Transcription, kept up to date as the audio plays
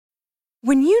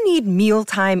When you need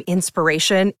mealtime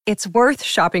inspiration, it's worth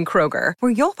shopping Kroger,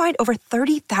 where you'll find over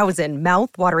 30,000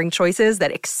 mouth-watering choices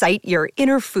that excite your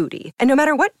inner foodie. And no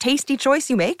matter what tasty choice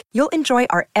you make, you'll enjoy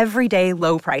our everyday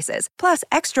low prices, plus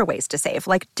extra ways to save,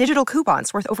 like digital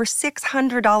coupons worth over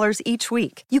 $600 each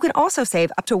week. You can also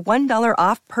save up to $1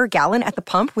 off per gallon at the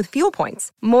pump with fuel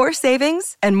points. More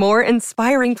savings and more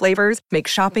inspiring flavors make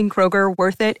shopping Kroger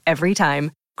worth it every time.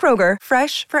 Kroger,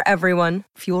 fresh for everyone.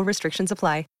 Fuel restrictions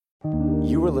apply.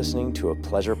 You were listening to a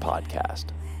Pleasure podcast.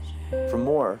 For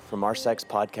more from our Sex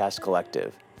Podcast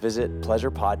Collective, visit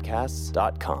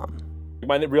pleasurepodcasts.com.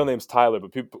 My real name's Tyler,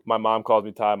 but my mom calls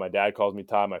me Ty, my dad calls me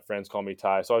Ty, my friends call me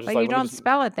Ty. So I was just but you don't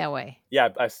spell it that way. Yeah,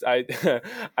 I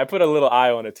I put a little I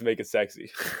on it to make it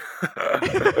sexy. Because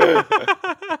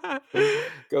I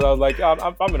was like,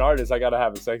 I'm an artist, I gotta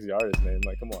have a sexy artist name.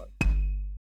 Like, come on.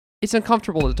 It's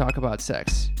uncomfortable to talk about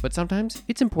sex, but sometimes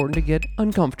it's important to get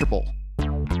uncomfortable.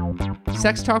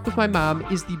 Sex Talk with My Mom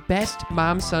is the best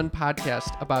mom-son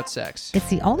podcast about sex. It's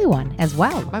the only one as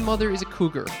well. My mother is a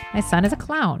cougar. My son is a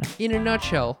clown. In a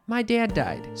nutshell, my dad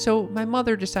died, so my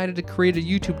mother decided to create a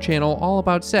YouTube channel all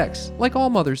about sex, like all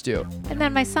mothers do. And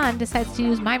then my son decides to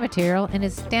use my material in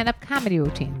his stand-up comedy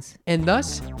routines. And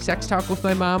thus, Sex Talk with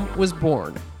My Mom was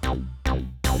born.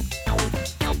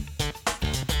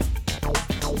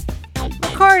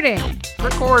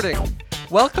 Recording.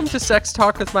 Welcome to Sex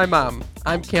Talk with My Mom.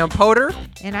 I'm Cam Potter.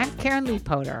 And I'm Karen Lee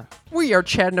Potter. We are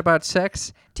chatting about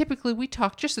sex. Typically, we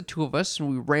talk just the two of us, and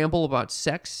we ramble about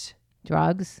sex.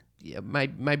 Drugs. Yeah, my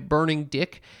burning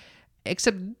dick.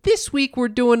 Except this week, we're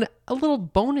doing a little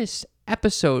bonus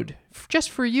episode just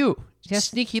for you. Just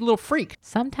sneaky little freak.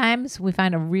 Sometimes we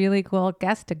find a really cool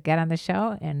guest to get on the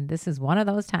show, and this is one of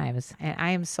those times. And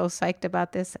I am so psyched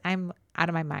about this. I'm out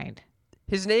of my mind.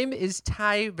 His name is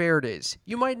Ty Verdes.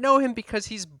 You might know him because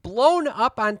he's blown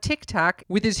up on TikTok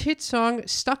with his hit song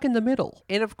Stuck in the Middle.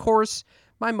 And of course,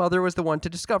 my mother was the one to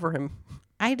discover him.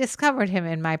 I discovered him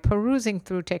in my perusing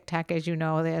through TikTok. As you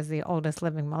know, as the oldest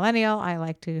living millennial, I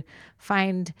like to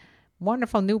find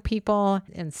wonderful new people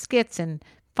and skits and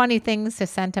funny things to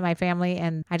send to my family.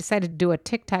 And I decided to do a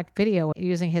TikTok video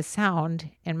using his sound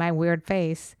and my weird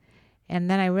face.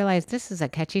 And then I realized this is a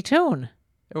catchy tune.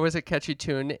 It was a catchy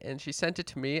tune, and she sent it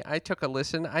to me. I took a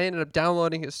listen. I ended up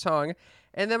downloading his song,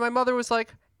 and then my mother was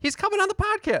like, he's coming on the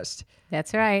podcast.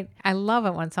 That's right. I love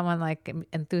it when someone like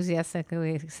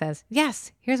enthusiastically says,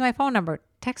 yes, here's my phone number.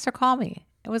 Text or call me.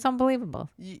 It was unbelievable.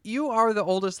 You are the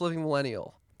oldest living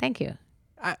millennial. Thank you.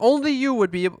 Only you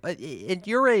would be, at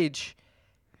your age,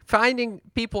 finding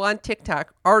people on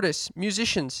TikTok, artists,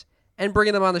 musicians, and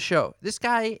bringing them on the show. This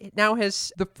guy now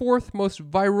has the fourth most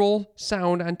viral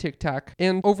sound on TikTok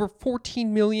and over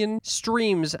 14 million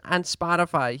streams on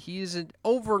Spotify. He is an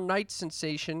overnight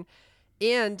sensation,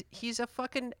 and he's a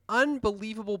fucking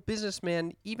unbelievable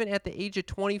businessman. Even at the age of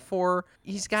 24,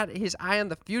 he's got his eye on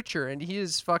the future, and he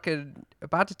is fucking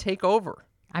about to take over.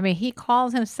 I mean, he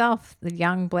calls himself the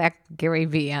young black Gary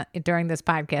Vee during this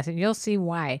podcast, and you'll see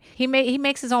why. He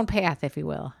makes his own path, if you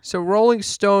will. So Rolling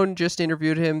Stone just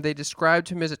interviewed him. They described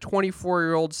him as a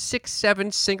 24-year-old,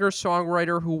 6'7"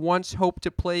 singer-songwriter who once hoped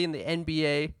to play in the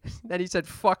NBA. Then he said,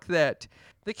 fuck that.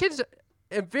 The kid's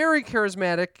a very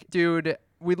charismatic dude.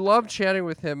 We love chatting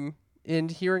with him and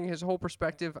hearing his whole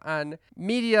perspective on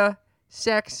media,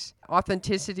 sex,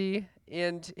 authenticity,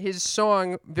 and his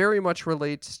song very much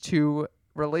relates to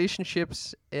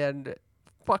relationships and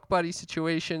fuck buddy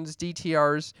situations,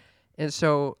 DTRs. And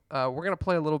so we're going to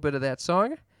play a little bit of that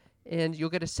song, and you'll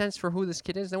get a sense for who this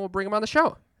kid is, then we'll bring him on the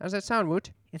show. How does that sound,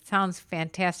 Woot? It sounds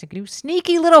fantastic. You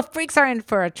sneaky little freaks are in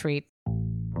for a treat.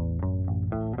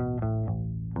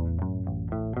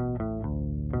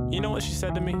 You know what she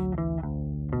said to me?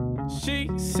 She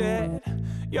said,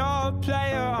 you're a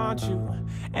player, aren't you?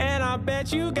 And I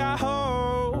bet you got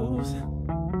hoes.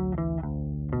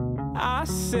 I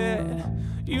said,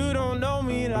 you don't know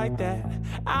me like that.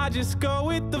 I just go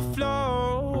with the flow.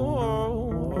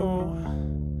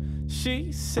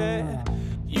 She said,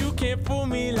 you can't fool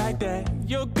me like that.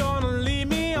 You're gonna leave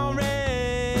me on red.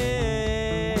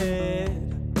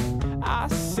 I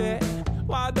said,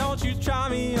 why don't you try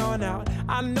me on out?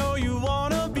 I know you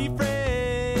wanna be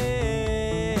friends,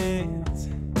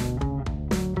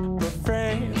 but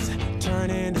friends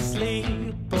turn into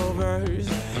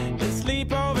sleepovers, and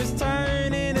sleepovers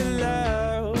turn into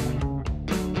love.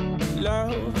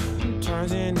 Love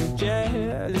turns into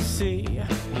jealousy.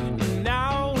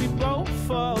 Now we both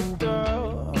fucked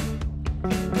up,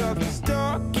 'cause we're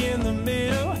stuck in the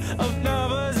middle of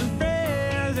lovers and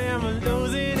friends, and we're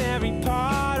losing every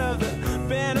part of the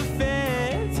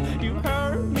benefits. You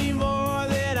hurt me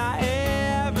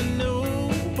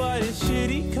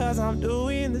 'cause I'm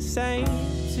doing the same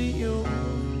to you.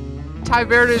 Ty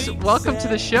Verdes, welcome to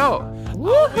the show.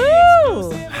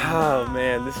 Woohoo! Oh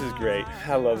man, this is great.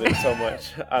 I love it so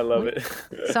much. I love it.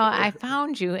 So I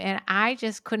found you, and I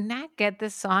just could not get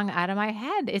this song out of my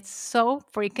head. It's so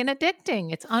freaking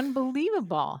addicting. It's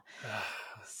unbelievable.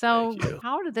 So Thank you.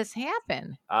 how did this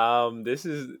happen? This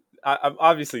is I'm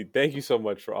obviously, thank you so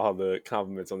much for all the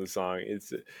compliments on the song.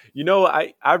 It's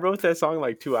I wrote that song in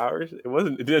like 2 hours. It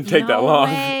didn't take that No long.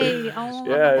 way. Oh,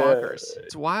 Yeah, Bonkers.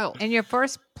 It's wild. And your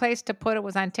first place to put it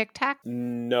was on TikTok?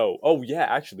 No. Oh yeah,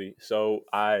 actually. So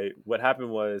what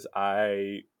happened was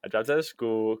I dropped out of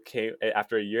school, came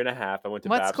after a year and a half. I went to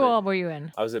What Babson. school were you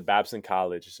in? I was at Babson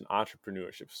College. It's an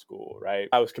entrepreneurship school, right?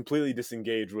 I was completely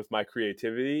disengaged with my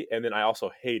creativity, and then I also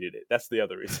hated it. That's the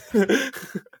other reason.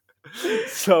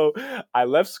 So I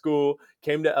left school,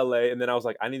 came to LA, and then I was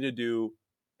like, I need to do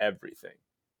everything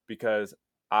because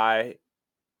I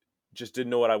just didn't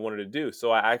know what I wanted to do.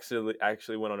 So I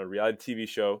actually went on a reality TV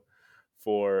show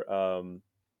for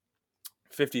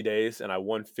 50 days, and I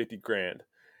won 50 grand.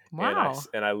 Wow.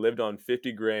 And I lived on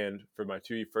 50 grand for my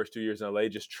first 2 years in LA,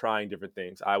 just trying different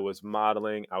things. I was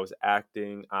modeling, I was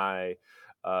acting, I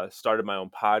started my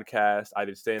own podcast, I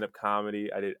did stand-up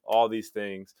comedy, I did all these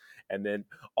things. And then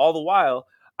all the while,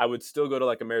 I would still go to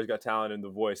like America's Got Talent and The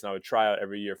Voice, and I would try out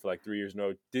every year for like 3 years.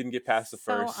 No, didn't get past the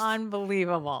first. So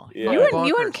unbelievable. Yeah. You and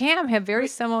Bonkers. Cam have very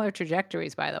similar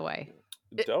trajectories, by the way.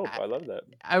 Dope. I love that.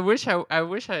 I wish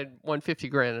I won 50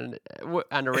 grand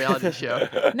on a reality show.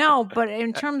 No, but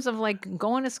in terms of like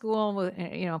going to school with,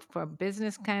 for a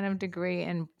business kind of degree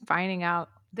and finding out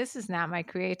this is not my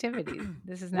creativity.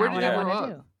 This is Where not did what you I grow want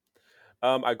to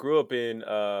up? do. I grew up in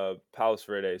Palos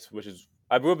Verdes,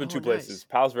 I grew up in Oh, two nice. places.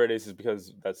 Palos Verdes is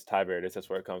because that's Ty Verdes. That's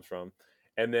where it comes from.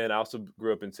 And then I also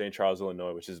grew up in St. Charles,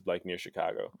 Illinois, which is like near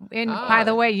Chicago. And Ah. by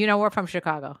the way, we're from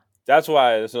Chicago. That's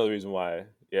another reason why.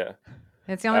 Yeah.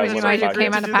 That's the only I reason was why on you a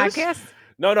came on the podcast. To do this? podcast?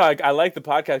 No, I like the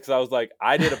podcast because I was like,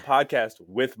 I did a podcast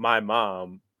with my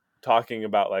mom talking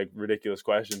about like ridiculous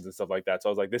questions and stuff like that. So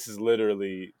I was like, this is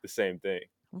literally the same thing.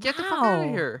 Get the fuck out of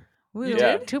Wow. here. We-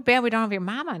 Yeah. Too bad we don't have your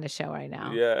mom on the show right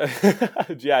now. Yeah.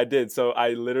 Yeah, I did. So I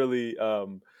literally,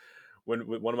 when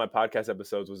one of my podcast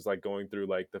episodes was like going through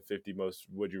like the 50 most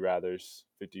would you rathers,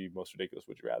 50 most ridiculous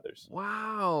would you rathers.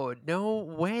 Wow, no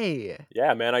way.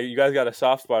 Yeah, man, you guys got a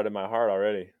soft spot in my heart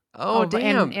already. Oh, but-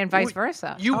 damn. And vice Wait,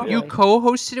 versa. You Totally.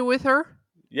 co-hosted it with her?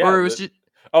 Yeah. Or it was just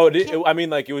I mean,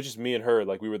 like it was just me and her.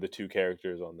 Like we were the two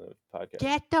characters on the podcast.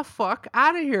 get the fuck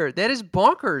out of here. That is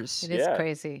bonkers. It is Yeah.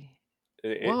 crazy.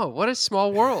 Whoa, what a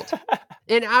small world.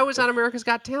 And I was on America's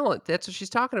Got Talent. That's what she's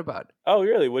talking about. Oh,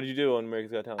 really? What did you do on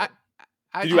America's Got Talent?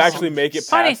 I Did you just- actually make it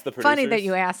Funny, past the producers? funny that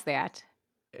you asked that.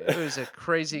 It was a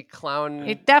crazy clown.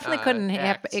 It definitely couldn't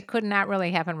happen. act. It could not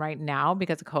really happen right now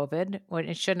because of COVID. Well,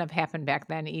 it shouldn't have happened back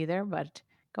then either. But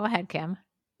go ahead, Kim.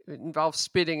 It involved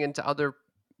spitting into other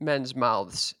men's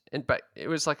mouths, but it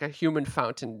was like a human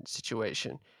fountain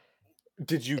situation.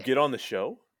 Did you get on the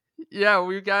show? Yeah,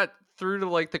 we got through to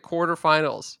like the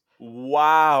quarterfinals.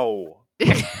 Wow.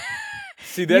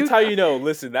 See, that's how you know.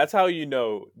 Listen, that's how you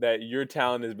know that your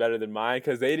talent is better than mine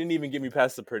because they didn't even get me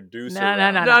past the producer. No,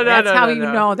 round. No, That's no, how no, you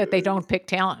no. know that they don't pick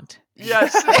talent.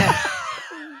 Yes.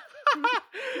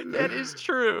 That is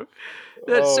true.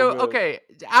 Oh, So, man. okay,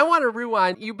 I want to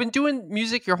rewind. You've been doing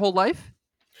music your whole life?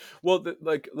 Well,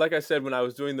 like I said, when I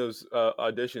was doing those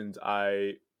auditions,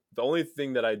 the only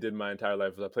thing that I did my entire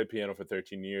life was I played piano for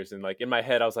 13 years, and like in my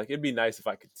head, I was like, it'd be nice if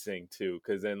I could sing too,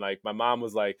 because then like my mom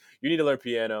was like, you need to learn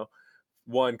piano,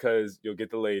 one because you'll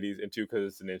get the ladies, and two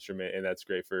because it's an instrument and that's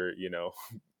great for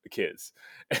the kids.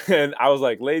 And I was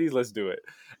like, ladies, let's do it.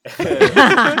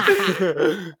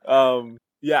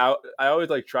 Yeah, I always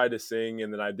like tried to sing,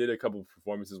 and then I did a couple of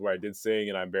performances where I did sing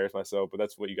and I embarrassed myself, but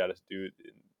that's what you got to do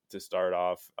to start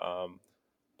off.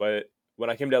 But when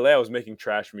I came to LA, I was making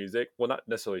trash music. Well, not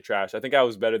necessarily trash. I think I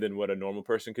was better than what a normal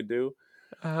person could do,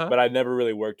 but I never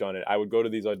really worked on it. I would go to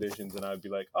these auditions and I would be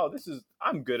like, oh,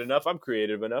 I'm good enough. I'm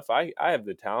creative enough. I have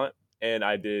the talent. And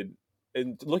I did.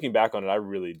 And looking back on it, I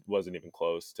really wasn't even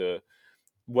close to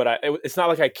it's not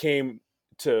like I came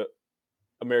to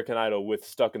American Idol with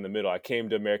Stuck in the Middle. I came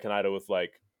to American Idol with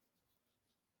like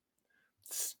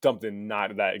something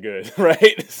not that good,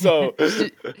 right? So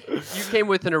You came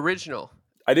with an original.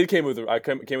 I came with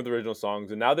original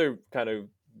songs, and now they're kind of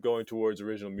going towards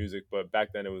original music. But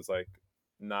back then it was like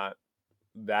not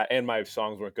that, and my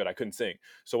songs weren't good. I couldn't sing.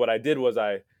 So what I did was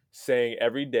I sang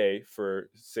every day for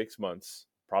 6 months,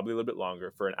 probably a little bit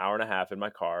longer, for an hour and a half in my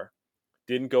car.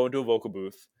 Didn't go into a vocal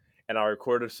booth, and I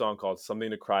recorded a song called "Something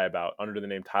to Cry About" under the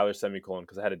name Tyler Semicolon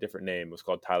because I had a different name. It was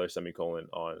called Tyler Semicolon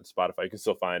on Spotify. You can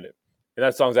still find it. And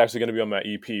that song's actually going to be on my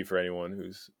EP for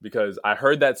anyone because I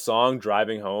heard that song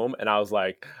driving home and I was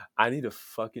like, I need to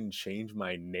fucking change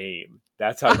my name.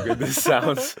 That's how good this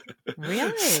sounds.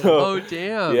 Really? Oh,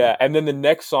 damn. Yeah. And then the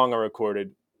next song I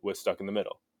recorded was Stuck in the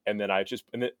Middle. And then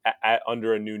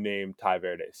under a new name, Ty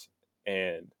Verdes.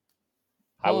 And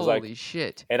I was like, holy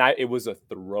shit. and it was a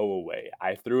throwaway.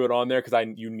 I threw it on there because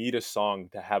you need a song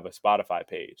to have a Spotify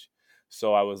page.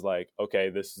 So I was like, okay,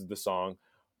 this is the song.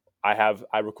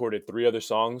 I recorded 3 other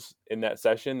songs in that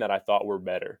session that I thought were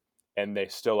better, and they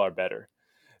still are better.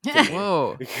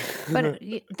 Whoa. But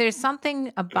there's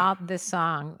something about this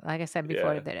song, like I said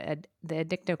before, Yeah. the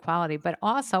addictive quality, but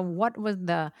also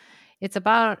it's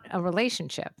about a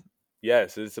relationship.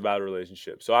 Yes, it's about a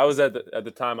relationship. So I was at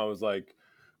the time I was like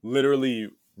literally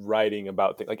writing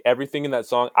about things, like everything in that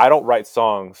song. I don't write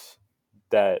songs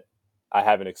that I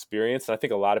haven't experienced. And I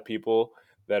think a lot of people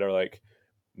that are like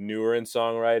newer in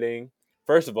songwriting,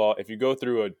 first of all, if you go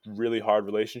through a really hard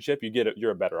relationship,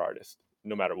 you're a better artist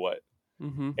no matter what.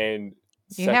 Mm-hmm. And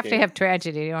You have to second, have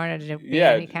tragedy in order to be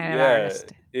any kind of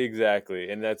artist. exactly.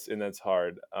 And that's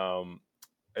hard. And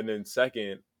then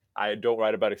second, I don't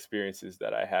write about experiences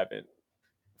that I haven't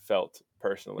felt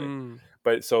personally.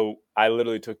 But so I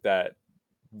literally took that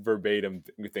verbatim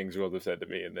things girls have said to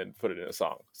me and then put it in a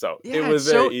song. So it was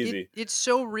very easy. It's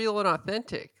so real and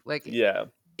authentic. Like, Yeah.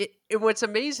 What's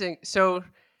amazing. So,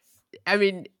 I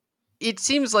mean, it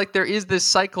seems like there is this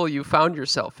cycle you found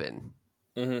yourself in.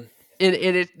 Mm-hmm.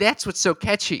 And that's what's so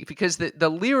catchy, because the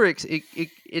lyrics,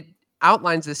 it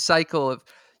outlines this cycle of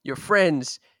your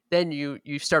friends, then you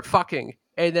start fucking,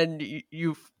 and then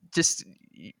you just,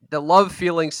 the love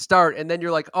feelings start, and then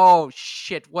you're like, oh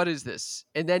shit, what is this?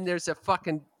 And then there's a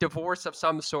fucking divorce of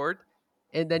some sort,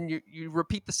 and then you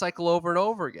repeat the cycle over and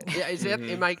over again. Yeah, is that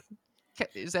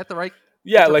is that the right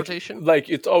interpretation? like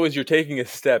it's always, you're taking a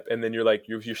step and then you're like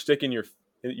you're sticking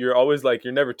you're always like,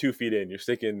 you're never 2 feet in, you're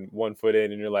sticking 1 foot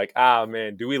in, and you're like,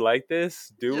 man, do we like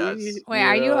this? We? Wait,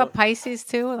 are you a Pisces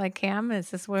too, like Cam?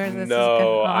 Is this where this is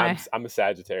No, going? I'm a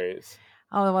Sagittarius.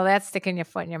 Oh, well, that's sticking your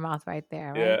foot in your mouth right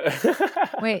there, right? Yeah.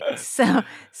 Wait, so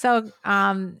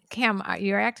Cam,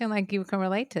 you're acting like you can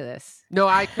relate to this. No,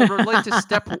 I can relate to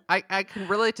step. I can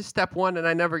relate to step 1, and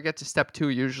I never get to step 2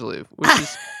 usually, which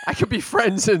is I could be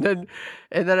friends, and then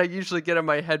I usually get in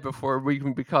my head before we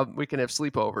can have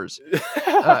sleepovers.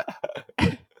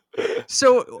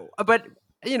 So, but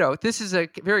this is a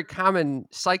very common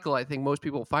cycle I think most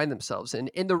people find themselves in,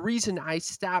 and the reason I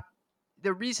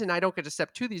don't get to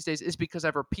step 2 these days is because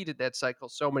I've repeated that cycle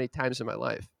so many times in my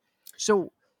life.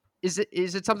 So is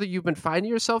it something you've been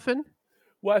finding yourself in?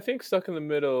 Well, I think Stuck in the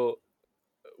Middle,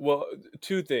 well,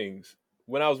 2 things.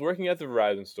 When I was working at the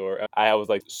Verizon store, I was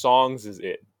like, songs is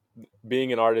it.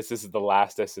 Being an artist, this is the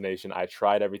last destination. I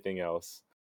tried everything else.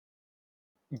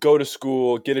 Go to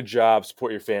school, get a job,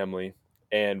 support your family,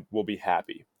 and we'll be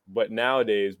happy. But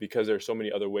nowadays, because there's so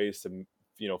many other ways to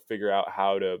figure out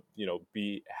how to,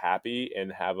 be happy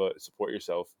and support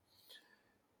yourself.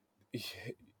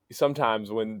 Sometimes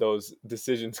when those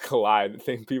decisions collide, I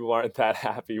think people aren't that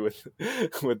happy with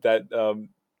that,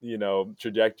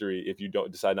 trajectory if you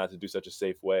don't decide not to do such a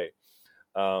safe way.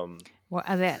 Well,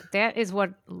 that is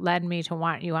what led me to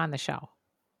want you on the show.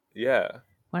 Yeah.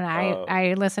 When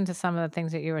I listened to some of the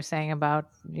things that you were saying about,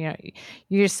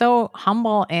 you're so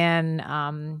humble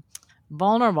and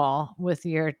vulnerable with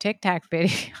your TikTok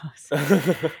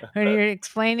videos. When you're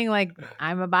explaining, like,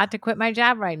 I'm about to quit my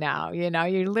job right now.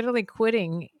 You're literally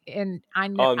quitting and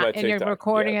you're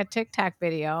recording a TikTok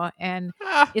video, and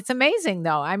it's amazing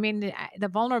though. I mean, the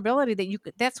vulnerability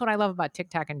that's what I love about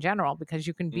TikTok in general, because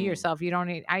you can be yourself. You don't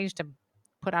need, I used to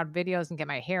put out videos and get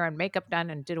my hair and makeup done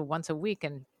and did it once a week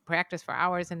and practice for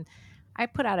hours. And I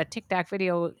put out a TikTok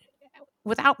video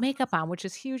without makeup on, which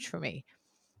is huge for me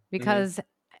because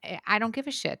I don't give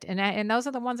a shit. And those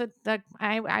are the ones that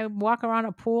I walk around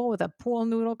a pool with a pool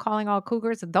noodle calling all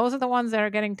cougars. And those are the ones that are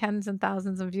getting tens and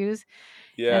thousands of views.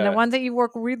 Yeah. And the ones that you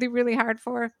work really, really hard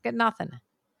for get nothing.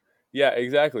 Yeah,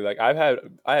 exactly. Like I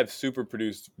have super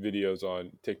produced videos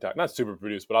on TikTok. Not super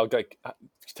produced, but I'll like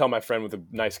tell my friend with a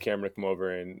nice camera to come over,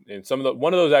 and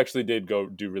one of those actually did go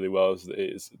do really well.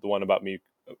 Is the one about me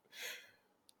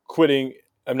quitting.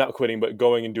 I'm not quitting, but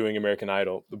going and doing American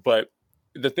Idol. But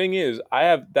the thing is, I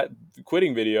have that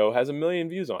quitting video has 1 million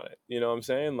views on it. You know what I'm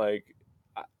saying? Like,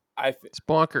 it's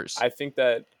bonkers. I think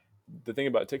that the thing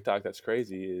about TikTok that's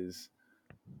crazy is,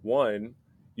 one,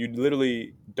 you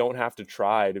literally don't have to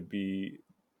try to be,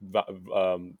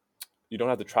 you don't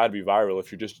have to try to be viral. If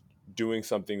you're just doing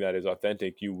something that is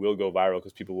authentic, you will go viral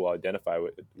because people will identify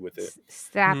with it.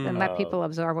 Stop and let people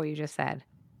absorb what you just said.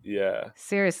 Yeah.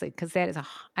 Seriously, because that is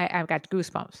I've got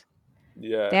goosebumps.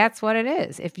 Yeah. That's what it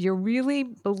is. If you're really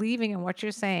believing in what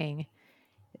you're saying,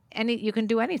 you can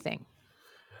do anything.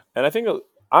 And I think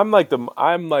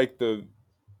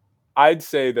I'd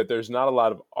say that there's not a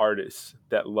lot of artists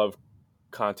that love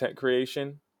content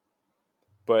creation,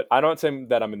 but I don't say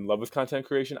that I'm in love with content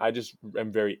creation. I just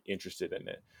am very interested in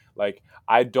it. Like,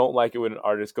 I don't like it when an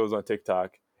artist goes on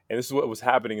TikTok, and this is what was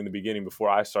happening in the beginning before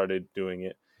I started doing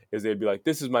it, is they'd be like,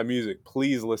 "This is my music,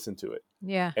 please listen to it."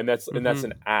 Yeah. And that's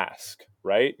an ask,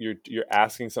 right? You're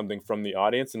asking something from the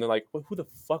audience, and they're like, well, "Who the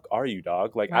fuck are you,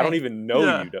 dog? Like, I don't Right. even know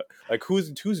Yeah. you. Like, who's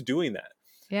doing that?"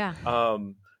 Yeah.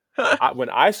 When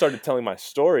I started telling my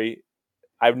story,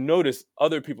 I've noticed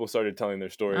other people started telling their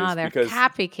stories Oh, they're because.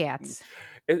 copycats.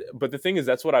 But the thing is,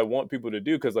 that's what I want people to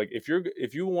do, because like if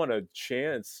you want a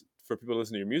chance for people to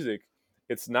listen to your music,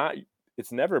 it's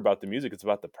never about the music, it's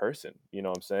about the person. You know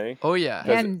what I'm saying? Oh yeah.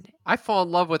 And I fall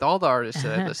in love with all the artists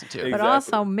that I listen to. but Exactly.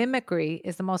 also mimicry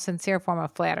is the most sincere form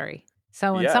of flattery.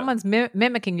 So when Yeah. someone's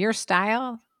mimicking your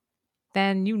style,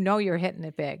 then you know you're hitting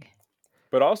it big.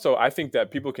 But also, I think that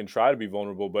people can try to be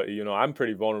vulnerable, but I'm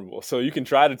pretty vulnerable. So you can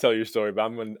try to tell your story, but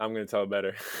I'm gonna tell it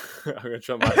better. I'm gonna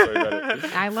tell my story better.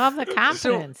 I love the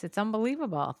confidence. It's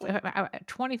unbelievable.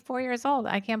 24 years old.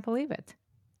 I can't believe it.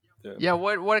 Yeah,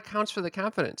 what accounts for the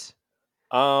confidence?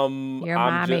 Your I'm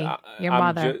mommy, your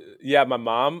mother. Yeah, my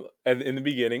mom. And in the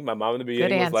beginning,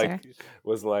 answer.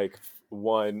 was like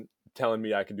one telling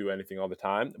me I can do anything all the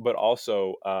time, but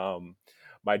also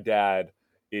my dad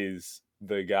is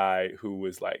the guy who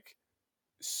was like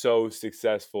so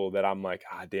successful that I'm like,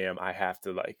 damn, I have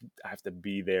to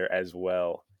be there as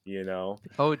well,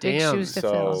 Oh Big damn. shoes to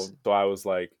fill. So I was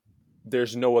like,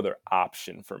 there's no other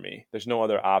option for me.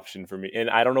 And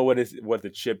I don't know what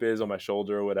the chip is on my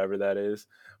shoulder or whatever that is,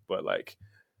 but like,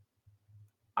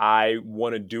 I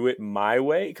want to do it my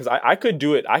way, because I could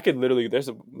do it. I could literally.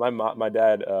 My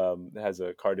dad has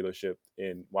a car dealership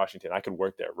in Washington. I could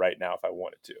work there right now if I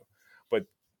wanted to, but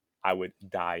I would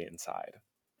die inside.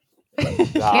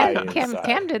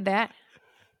 Cam did that.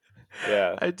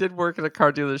 Yeah, I did work at a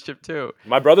car dealership too.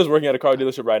 my brother's working at a car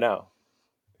dealership right now.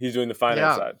 He's doing the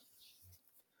finance side.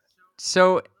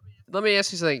 So let me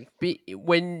ask you something.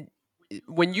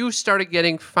 When you started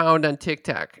getting found on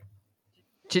TikTok,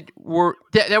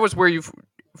 that was where you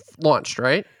launched,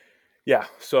 right? Yeah,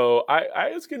 so I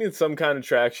was getting some kind of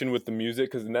traction with the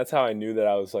music, because that's how I knew that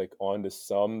I was like onto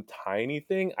some tiny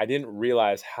thing. I didn't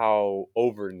realize how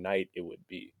overnight it would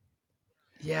be.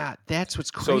 Yeah, that's what's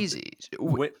crazy.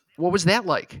 What was that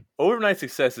like? Overnight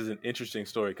success is an interesting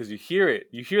story, because you hear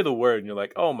the word, and you're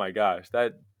like, oh my gosh,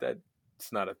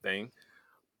 that's not a thing.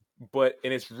 And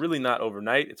it's really not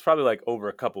overnight. It's probably like over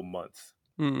a couple months.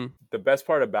 Mm-hmm. The best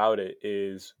part about it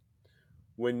is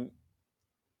when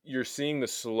you're seeing the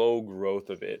slow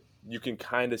growth of it, you can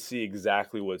kind of see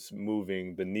exactly what's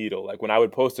moving the needle. Like when I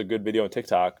would post a good video on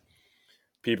TikTok,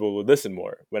 people would listen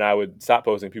more. When I would stop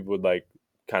posting, people would like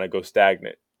kind of go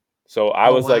stagnant. So I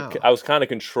was kind of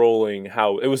controlling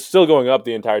how it was still going up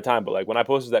the entire time. But like when I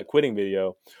posted that quitting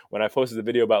video, when I posted the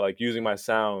video about like using my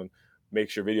sound, make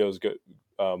sure videos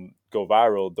go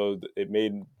viral, though it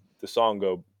made the song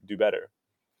do better.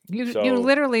 You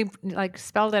literally like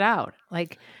spelled it out.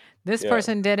 Like this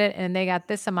person did it and they got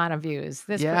this amount of views.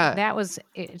 That was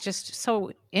just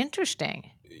so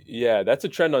interesting. Yeah, that's a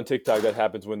trend on TikTok that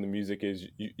happens when the music is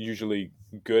usually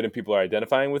good and people are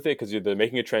identifying with it, because either they're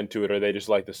making a trend to it or they just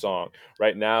like the song.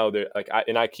 Right now, they're like,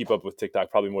 I keep up with TikTok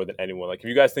probably more than anyone. Like if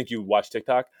you guys think you watch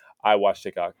TikTok, I watch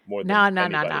TikTok more than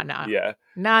anybody. No. Yeah.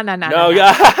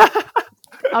 No.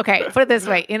 Okay, put it this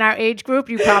way. In our age group,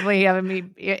 you probably have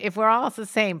if we're all the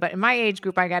same, but in my age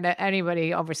group, I got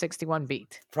anybody over 61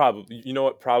 beat. Probably. You know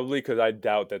what? Probably, because I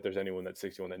doubt that there's anyone that's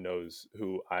 61 that knows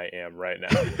who I am right now.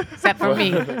 Except for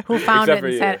me, who found it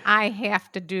and said, I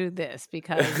have to do this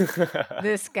because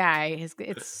this guy,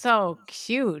 it's so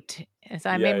cute. And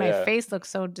so I made my face look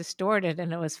so distorted,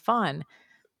 and it was fun.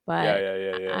 But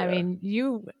I mean,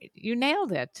 you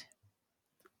nailed it.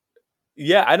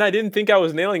 Yeah, and I didn't think I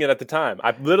was nailing it at the time.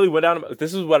 I literally went down.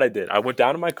 This is what I did. I went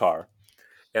down to my car,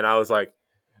 and I was like,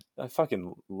 I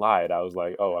fucking lied. I was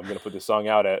like, oh, I'm going to put this song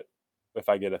out if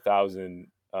I get 1,000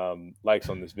 likes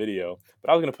on this video.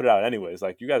 But I was going to put it out anyways.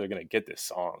 Like, you guys are going to get this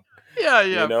song. Yeah,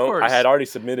 of course. I had already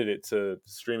submitted it to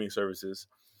streaming services.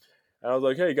 And I was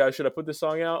like, hey, guys, should I put this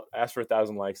song out? I asked for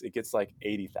 1,000 likes. It gets like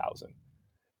 80,000.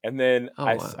 And then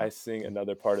I sing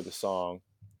another part of the song.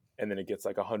 And then it gets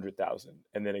like 100,000,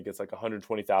 and then it gets like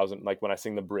 120,000. Like when I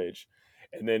sing the bridge,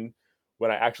 and then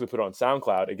when I actually put it on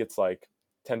SoundCloud, it gets like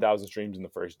 10,000 streams in the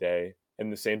first day.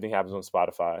 And the same thing happens on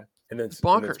Spotify. And then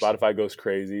Spotify goes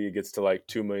crazy. It gets to like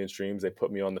 2 million streams. They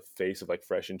put me on the face of like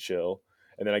Fresh and Chill.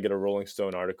 and then I get a Rolling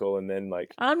Stone article, and then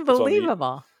like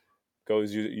Unbelievable.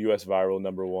 goes US viral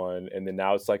 #1, and then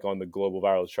now it's like on the global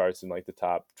viral charts in like the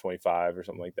top 25 or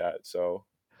something like that. So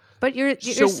But you're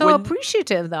So so when-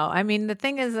 appreciative, though. I mean, the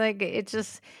thing is, like,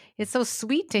 it's so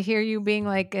sweet to hear you being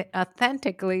like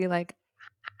authentically like,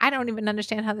 I don't even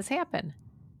understand how this happened.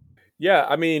 yeah,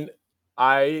 I mean,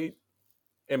 I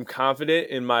am confident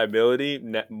in my ability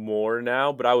more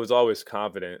now, but I was always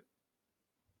confident.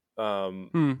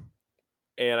 Hmm.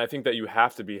 And I think that you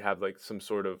have to have like some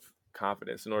sort of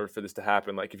confidence in order for this to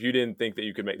happen. Like if you didn't think that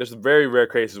you could make, there's very rare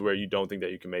cases where you don't think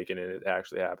that you can make it and it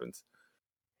actually happens.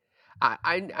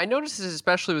 I notice this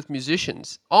especially with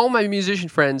musicians. All my musician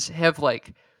friends have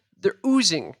like they're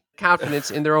oozing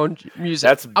confidence in their own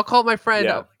music. I'll call my friend.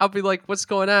 Yeah. I'll be like, "What's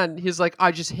going on?" He's like,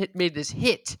 "I just made this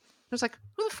hit." I was like,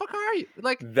 "Who the fuck are you?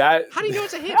 Like, how do you know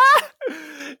it's a hit?"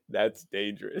 That's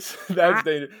dangerous. That's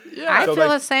dangerous. Yeah. I So, feel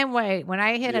like- the same way. When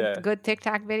I hit Yeah. a good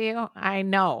TikTok video, I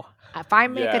know. If I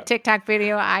make Yeah. a TikTok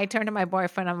video, I turn to my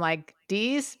boyfriend. I'm like,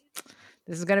 Deez,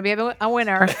 this is going to be a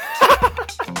winner.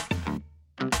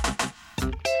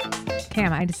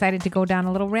 Cam, I decided to go down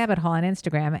a little rabbit hole on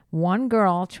Instagram. One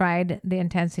girl tried the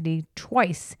intensity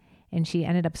twice, and she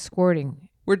ended up squirting.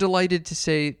 We're delighted to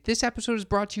say this episode is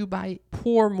brought to you by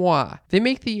Pour Moi. They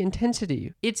make the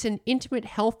Intensity. It's an intimate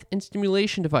health and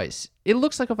stimulation device. It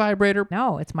looks like a vibrator.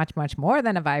 No, it's much, much more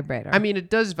than a vibrator. I mean, it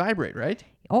does vibrate, right?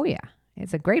 Oh, yeah.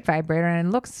 It's a great vibrator, and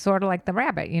it looks sort of like the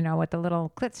rabbit, with the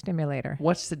little clit stimulator.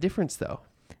 What's the difference, though?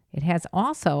 It has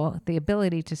also the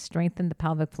ability to strengthen the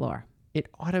pelvic floor. It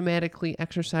automatically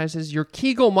exercises your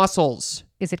Kegel muscles.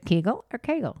 Is it Kegel or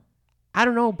Kegel? I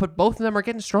don't know, but both of them are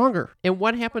getting stronger. And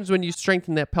what happens when you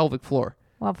strengthen that pelvic floor?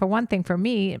 Well, for one thing, for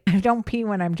me, I don't pee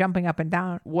when I'm jumping up and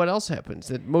down. What else happens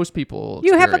that most people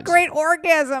You have a experience? great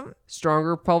orgasm.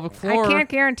 Stronger pelvic floor. I can't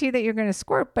guarantee that you're going to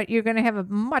squirt, but you're going to have a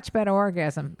much better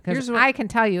orgasm because Here's what- I can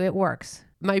tell you it works.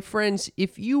 My friends,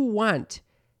 if you want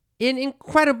an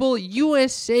incredible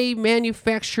USA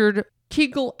manufactured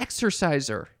Kegel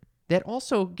exerciser that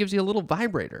also gives you a little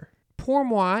vibrator, Pour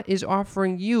Moi is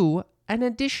offering you an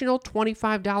additional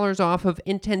 $25 off of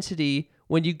Intensity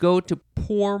when you go to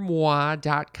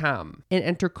pourmoi.com and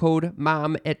enter code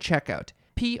MOM at checkout.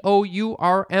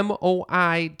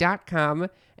 POURMOI.com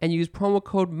and use promo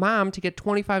code MOM to get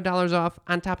 $25 off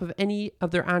on top of any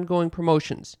of their ongoing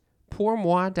promotions.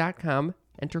 Pourmoi.com,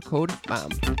 enter code MOM.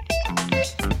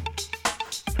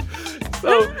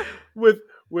 So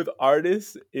with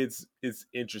artists, it's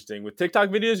interesting. With TikTok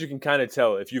videos, you can kind of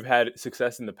tell if you've had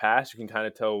success in the past. You can kind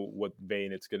of tell what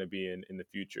vein it's going to be in the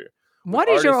future. What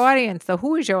is your audience, though?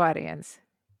 Who is your audience?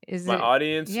 Is My it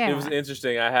audience? Yeah. It was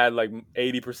interesting. I had like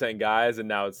 80% guys, and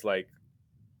now it's like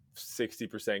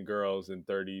 60% girls and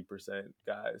 30%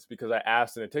 guys. Because I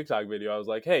asked in a TikTok video, I was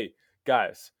like, "Hey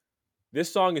guys,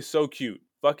 this song is so cute.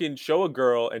 Fucking show a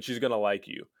girl, and she's gonna like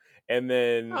you." And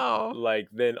then,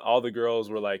 then all the girls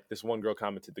were like, this one girl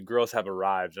commented, "The girls have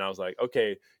arrived." And I was like,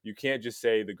 okay, you can't just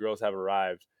say the girls have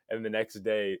arrived. And the next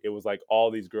day, it was like all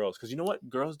these girls. Because you know what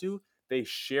girls do? They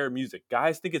share music.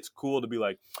 Guys think it's cool to be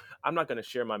like, I'm not going to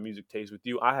share my music taste with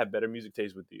you. I have better music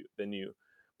taste than you.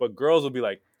 But girls will be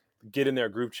like, get in their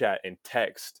group chat and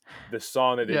text the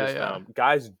song that they just found.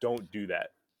 Guys don't do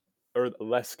that. Or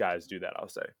less guys do that, I'll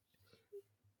say.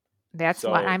 That's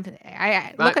So- what I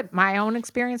look at my own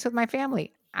experience with my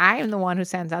family. I am the one who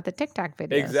sends out the TikTok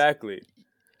videos. Exactly.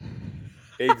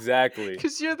 Exactly.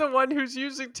 Because you're the one who's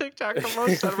using TikTok the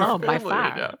most out of our Oh, by family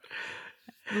right far. now.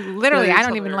 Literally, That I is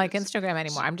don't even like hilarious. Instagram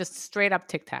anymore. I'm just straight up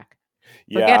TikTok.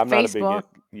 Yeah, Forget I'm not a big. Facebook.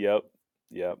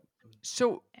 Yep.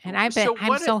 So, And I'm so so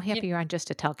what- happy you're on just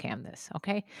to tell Cam this,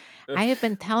 okay? I have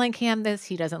been telling Cam this.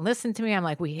 He doesn't listen to me. I'm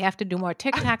like, we have to do more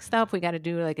TikTok stuff. We got to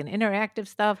do like an interactive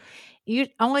stuff.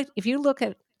 If you look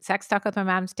at Sex Talk with My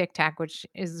Mom's TikTok, which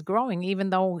is growing, even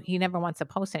though he never wants to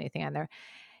post anything on there,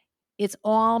 it's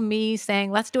all me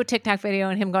saying, let's do a TikTok video,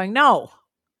 and him going, no.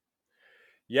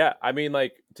 Yeah, I mean,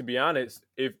 like, to be honest,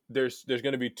 if there's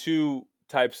going to be two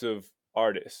types of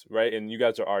artists, right? And you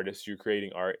guys are artists. You're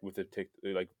creating art with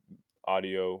like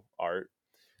audio art.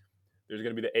 There's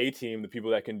going to be the A team, the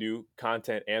people that can do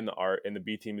content and the art, and the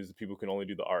B team is the people who can only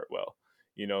do the art well.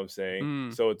 You know what I'm saying?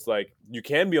 Mm. So it's like you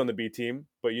can be on the B team,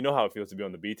 but you know how it feels to be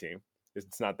on the B team.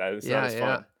 It's not that. It's not as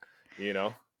fun. You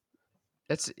know?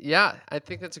 I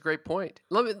think that's a great point.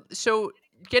 So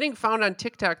getting found on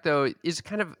TikTok though is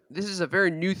this is a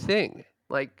very new thing.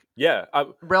 Like Yeah.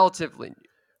 relatively.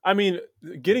 I mean,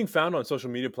 getting found on social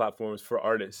media platforms for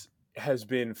artists has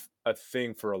been a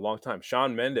thing for a long time.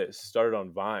 Shawn Mendes started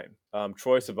on Vine.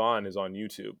 Troye Sivan is on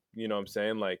YouTube. You know what I'm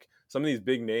saying? Like some of these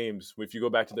big names, if you go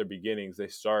back to their beginnings, they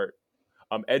start.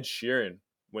 Ed Sheeran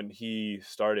when he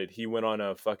started, he went on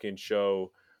a fucking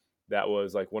show that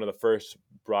was like one of the first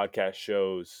broadcast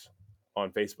shows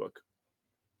on Facebook.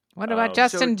 What about So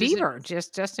Justin does it- Bieber?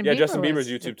 Justin Yeah, Bieber Justin Bieber's was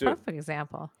YouTube the too. perfect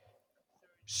example.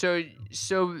 So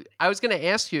I was going to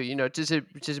ask you, does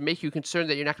it make you concerned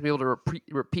that you're not going to be able to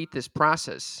repeat this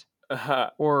process?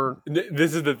 Or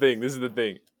This is the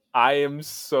thing. I am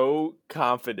so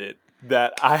confident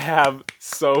that I have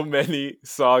so many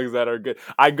songs that are good.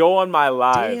 I go on my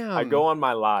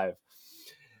live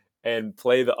and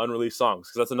play the unreleased songs,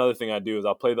 because that's another thing I do is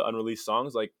I'll play the unreleased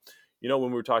songs. Like, when we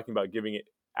were talking about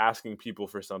asking people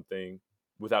for something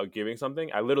without giving something,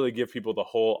 I literally give people the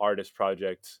whole artist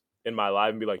project in my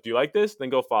live and be like, do you like this? Then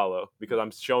go follow, because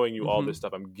I'm showing you all this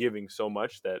stuff. I'm giving so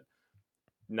much that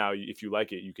now if you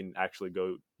like it, you can actually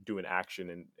go do an action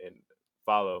and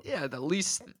follow. Yeah, the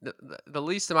least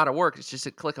amount of work is just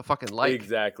to click a fucking like.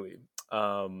 Exactly.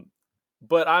 But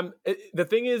the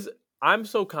thing is, I'm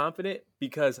so confident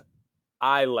because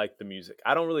I like the music.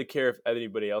 I don't really care if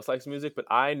anybody else likes music, but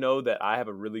I know that I have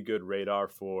a really good radar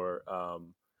for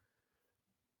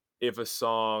if a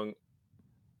song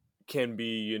can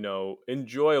be,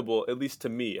 enjoyable, at least to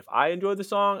me. If I enjoy the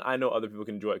song, I know other people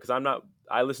can enjoy it, because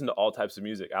I listen to all types of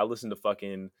music. I listen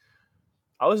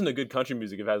to good country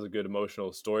music if it has a good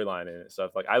emotional storyline in it and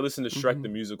stuff. Like, I listen to Shrek the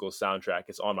Musical soundtrack.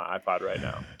 It's on my iPod right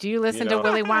now. Do you listen to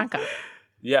Willy Wonka?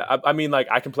 Yeah, I mean, like,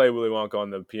 I can play Willy Wonka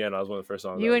on the piano. That was one of the first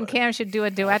songs. You and Cam should do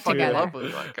a duet I together. love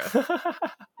Willy Wonka.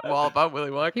 I'm all about Willy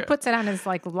Wonka. He puts it on his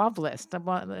love list.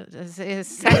 His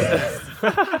sex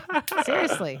list.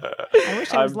 Seriously, I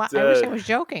wish I was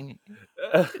joking.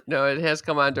 No, it has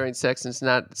come on during sex, and it's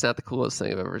not the coolest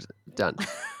thing I've ever done.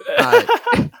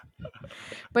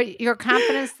 But your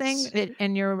confidence thing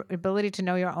and your ability to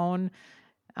know your own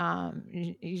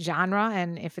genre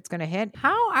and if it's going to hit.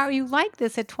 How are you like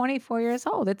this at 24 years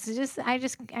old? It's just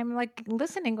I'm like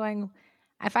listening, going,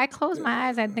 if I close my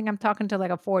eyes, I think I'm talking to like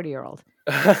a 40-year-old.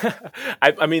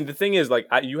 I mean, the thing is, like,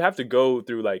 you have to go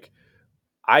through, like,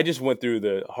 I just went through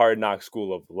the hard knock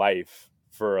school of life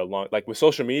for a long, like, with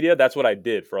social media. That's what I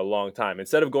did for a long time.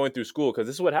 Instead of going through school, because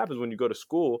this is what happens when you go to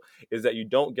school, is that you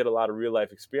don't get a lot of real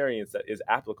life experience that is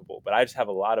applicable. But I just have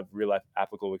a lot of real life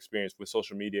applicable experience with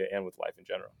social media and with life in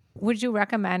general. Would you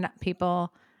recommend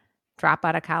people drop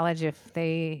out of college if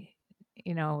they,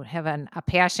 have a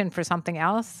passion for something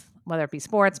else, whether it be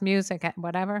sports, music,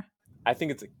 whatever? I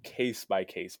think it's a case by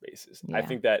case basis. Yeah. I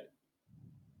think that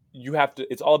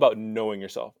it's all about knowing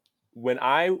yourself. When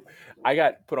I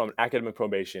got put on academic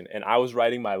probation and I was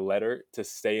writing my letter to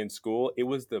stay in school, it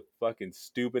was the fucking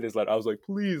stupidest letter. I was like,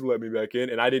 please let me back in.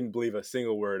 And I didn't believe a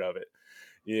single word of it,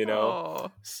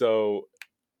 So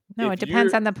no, it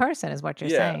depends on the person is what you're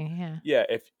saying. Yeah.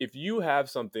 Yeah. If you have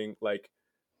something, like,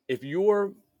 if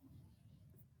you're,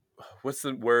 what's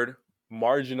the word?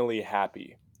 Marginally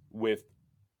happy with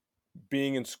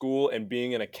being in school and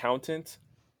being an accountant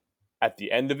at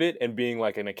the end of it, and being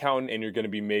like an accountant, and you're going to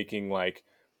be making like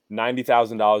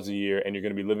 $90,000 a year, and you're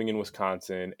going to be living in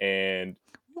Wisconsin. And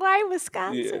why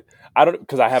Wisconsin? I don't,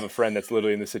 because I have a friend that's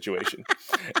literally in this situation,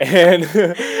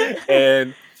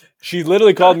 and she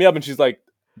literally called me up and she's like,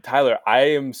 Tyler,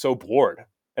 I am so bored.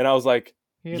 And I was like,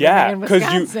 yeah,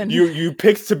 because you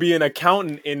picked to be an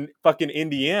accountant in fucking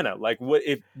Indiana. Like, what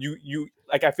if you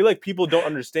like? I feel like people don't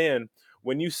understand,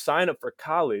 when you sign up for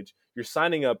college, you're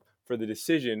signing up for the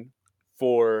decision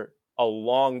for a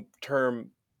long-term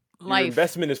life. Your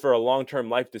investment is for a long-term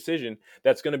life decision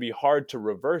that's going to be hard to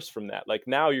reverse from that. Like,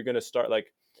 now you're going to start,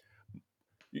 like,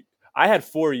 I had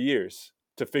 4 years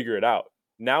to figure it out.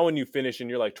 Now when you finish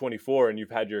and you're like 24 and you've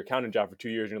had your accounting job for 2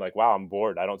 years and you're like, wow, I'm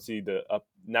bored. I don't see the up.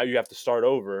 Now you have to start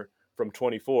over from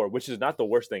 24, which is not the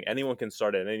worst thing. Anyone can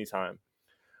start at any time.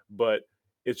 But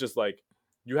it's just like,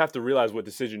 you have to realize what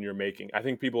decision you're making. I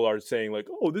think people are saying like,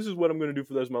 oh, this is what I'm going to do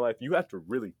for the rest of my life. You have to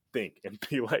really think and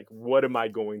be like, what am I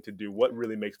going to do? What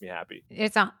really makes me happy?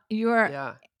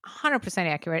 You're 100%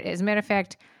 accurate. As a matter of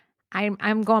fact,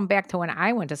 I'm going back to when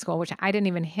I went to school, which I didn't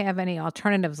even have any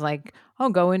alternatives like, oh,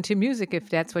 go into music if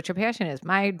that's what your passion is.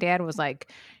 My dad was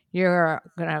like, you're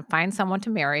going to find someone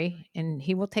to marry and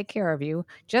he will take care of you.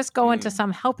 Just go into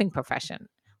some helping profession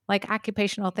like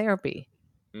occupational therapy.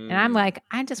 And I'm like,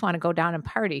 I just want to go down and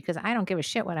party because I don't give a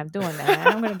shit what I'm doing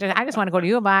there. I just want to go to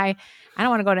U of I. I don't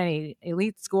want to go to any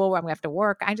elite school where I'm going to have to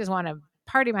work. I just want to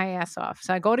party my ass off.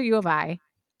 So I go to U of I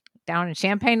down in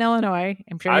Champaign, Illinois.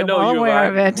 I'm sure you're well aware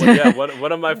of it. Well, yeah,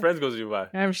 one of my friends goes to U of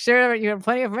I. I'm sure you have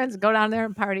plenty of friends go down there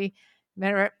and party.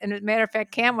 As a matter of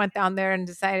fact, Cam went down there and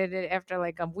decided after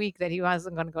like a week that he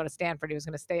wasn't going to go to Stanford. He was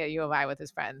going to stay at U of I with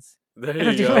his friends.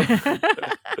 There you go.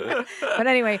 But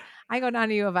anyway, I go down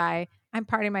to U of I. I'm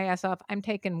partying my ass off. I'm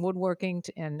taking woodworking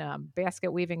and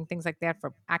basket weaving, things like that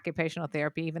for occupational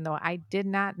therapy, even though I did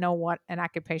not know what an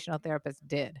occupational therapist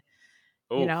did.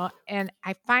 You Oof. know, and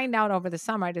I find out over the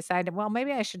summer, I decided, well,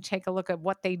 maybe I should take a look at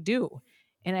what they do.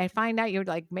 And I find out you're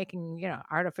like making,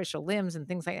 artificial limbs and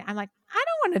things like that. I'm like, I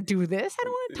don't want to do this. I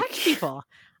don't want to touch people.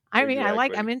 I mean,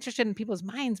 Exactly. I'm interested in people's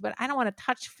minds, but I don't want to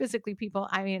touch physically people.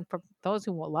 I mean, for those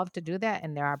who will love to do that,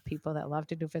 and there are people that love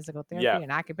to do physical therapy Yeah.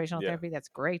 and occupational Yeah. therapy, that's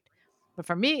great. But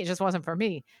for me, it just wasn't for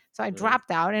me. So I Mhm.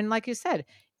 dropped out. And like you said,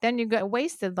 then you get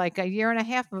wasted like a year and a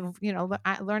half of,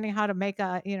 learning how to make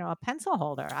a pencil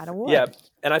holder out of wood. Yeah,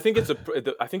 and I think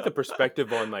I think the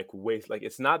perspective on like waste, like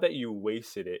it's not that you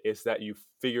wasted it, it's that you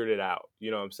figured it out. You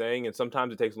know what I'm saying? And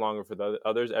sometimes it takes longer for the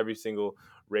others. Every single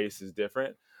race is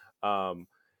different. And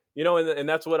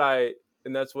that's what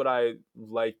I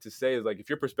like to say is like, if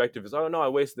your perspective is, oh no, I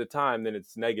wasted the time, then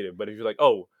it's negative. But if you're like,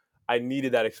 oh, I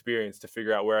needed that experience to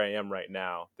figure out where I am right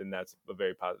now, then that's a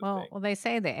very positive thing. Well, they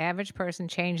say the average person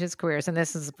changes careers, and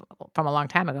this is from a long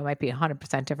time ago, might be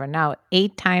 100% different now,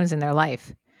 8 times in their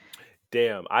life.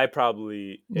 Damn, I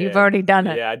probably You've already done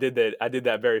it. Yeah, I did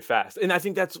that very fast. And I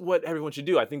think that's what everyone should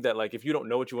do. I think that like if you don't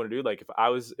know what you want to do, like if I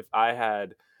was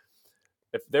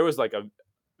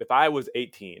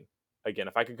 18, again,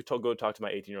 if I could go talk to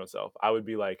my 18-year-old self, I would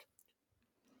be like,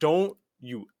 don't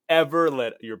you ever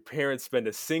let your parents spend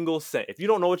a single cent. If you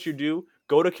don't know what you do,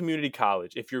 go to community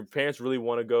college. If your parents really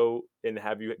want to go and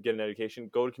have you get an education,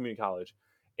 go to community college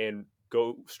and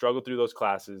go struggle through those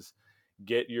classes,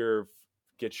 get your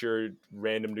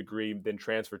random degree, then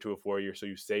transfer to a 4-year so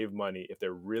you save money if they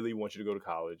really want you to go to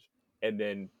college, and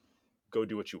then go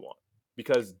do what you want.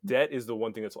 Because debt is the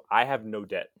one thing I have no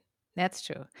debt. That's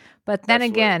true. But then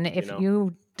That's again, what, if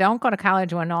you don't go to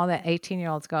college when all the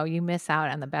 18-year-olds go, you miss out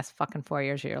on the best fucking 4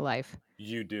 years of your life.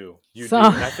 You do. So-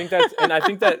 And I think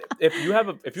that if you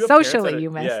have Socially, you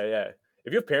miss. Yeah.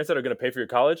 If you have parents that are going to pay for your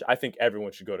college, I think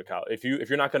everyone should go to college. If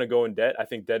you're not going to go in debt, I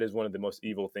think debt is one of the most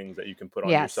evil things that you can put on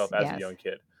yourself as a young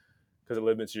kid, because it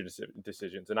limits your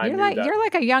decisions. And You're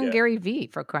like a young Gary Vee,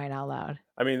 for crying out loud.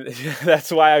 I mean,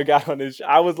 that's why I got on this.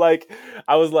 I was like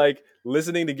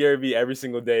listening to Gary Vee every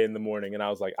single day in the morning, and I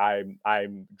was like,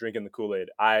 I'm drinking the Kool-Aid.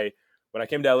 When I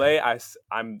came to LA,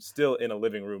 I'm still in a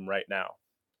living room right now,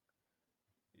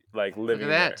 like living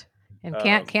Look at there. that.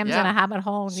 And Cam's in yeah. a hobbit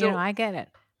hole. So- I get it.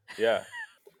 Yeah.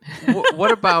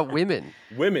 What about women?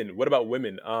 Women. What about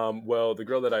women? Well, the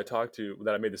girl that I talked to,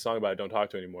 that I made the song about, I don't talk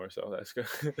to anymore. So that's good.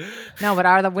 No, but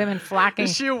are the women flocking?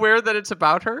 Is she aware that it's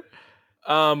about her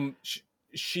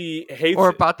She hates or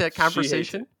it. about that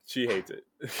conversation? She hates it.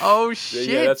 Oh shit!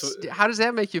 Yeah, that's How does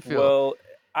that make you feel? Well,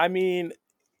 I mean,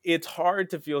 it's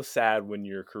hard to feel sad when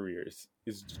your career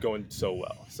is going so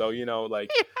well. So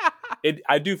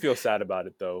I do feel sad about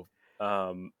it though.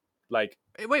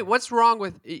 Wait, what's wrong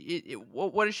with it?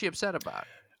 What is she upset about?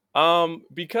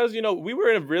 Because we were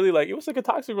in a really it was like a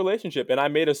toxic relationship, and I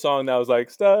made a song that was like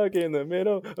stuck in the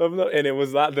middle of and it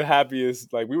was not the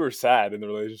happiest. Like, we were sad in the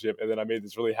relationship, and then I made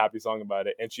this really happy song about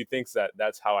it, and she thinks that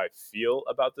that's how I feel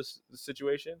about this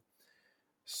situation.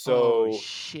 So Oh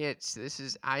shit!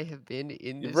 I have been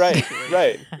in this right.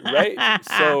 situation.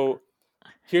 So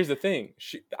here's the thing: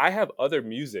 I have other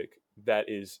music that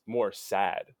is more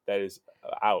sad, that is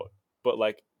out, but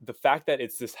like the fact that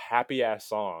it's this happy ass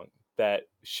song that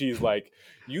she's like,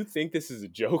 you think this is a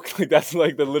joke? Like, that's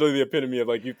like literally the epitome of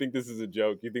like, you think this is a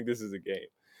joke, you think this is a game.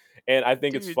 And I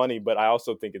think it's funny, but I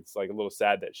also think it's like a little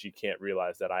sad that she can't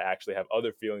realize that I actually have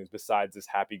other feelings besides this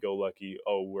happy-go-lucky,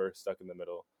 oh, we're stuck in the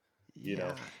middle. You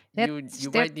know,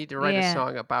 you might need to write a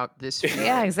song about this.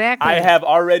 Yeah, exactly. I have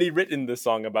already written the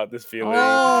song about this feeling. Oh,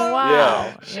 wow.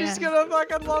 Yeah. She's gonna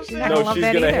fucking love She's that. not No, love she's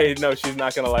that gonna either. hate. No, she's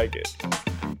not gonna like it.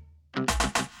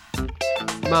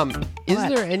 Mom, is What?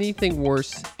 there anything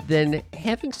worse than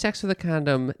having sex with a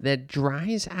condom that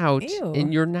dries out Ew.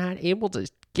 and you're not able to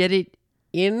get it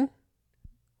in?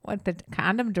 What, the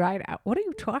condom dried out? What are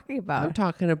you talking about? I'm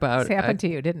talking about This happened to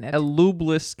you, didn't it? a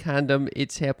lubeless condom.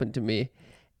 It's happened to me.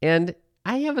 And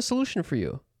I have a solution for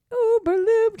you. Uber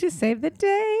lube to save the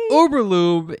day.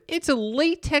 Uberlube, it's a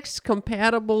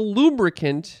latex-compatible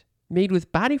lubricant made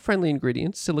with body-friendly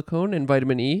ingredients, silicone, and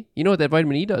vitamin E. You know what that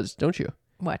vitamin E does, don't you?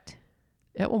 What?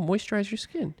 That will moisturize your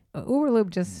skin. Uber lube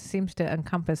just seems to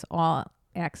encompass all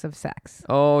acts of sex.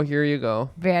 Oh, here you go.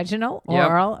 Vaginal, Yep.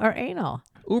 oral, or anal.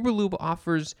 Uberlube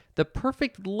offers the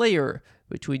perfect layer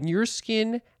between your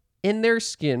skin and their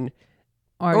skin,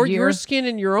 or your skin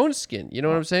and your own skin. You know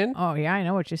what I'm saying? Oh, yeah, I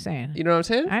know what you're saying. You know what I'm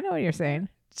saying? I know what you're saying.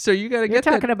 So you got to You're get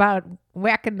talking that. about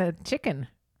whacking the chicken.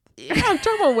 Yeah, I'm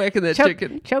talking about whacking that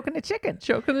chicken. Choking the chicken.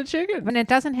 Choking the chicken. When it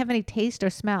doesn't have any taste or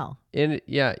smell. And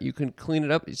you can clean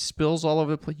it up. It spills all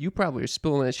over the place. You probably are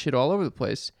spilling that shit all over the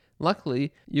place.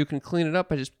 Luckily, you can clean it up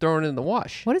by just throwing it in the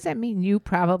wash. What does that mean? You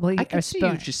probably I can are see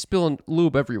spilling. you just spilling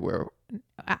lube everywhere.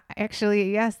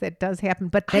 Actually, yes, that does happen.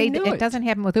 But it doesn't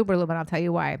happen with Uber Lube, and I'll tell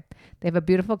you why. They have a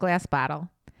beautiful glass bottle,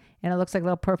 and it looks like a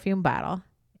little perfume bottle,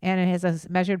 and it has a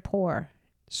measured pour.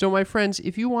 So, my friends,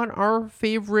 if you want our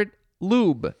favorite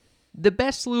lube, the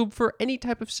best lube for any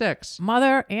type of sex,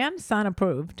 Mother and son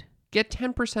approved. get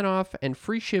 10% off and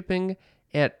free shipping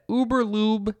at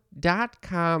uberlube.com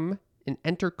and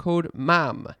enter code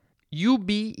MOM.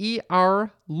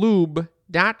 UBER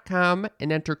lube.com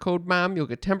and enter code MOM. You'll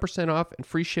get 10% off and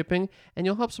free shipping, and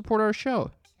you'll help support our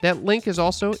show. That link is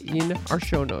also in our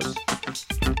show notes.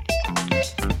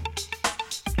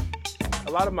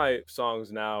 A lot of my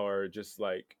songs now are just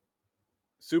like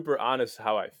super honest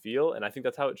how I feel, and I think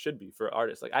that's how it should be for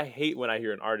artists. Like, I hate when I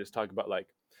hear an artist talk about like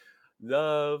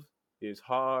love is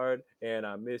hard and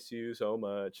I miss you so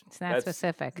much. It's not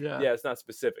specific. Yeah, it's not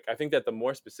specific. I think that the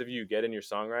more specific you get in your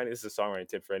songwriting, this is a songwriting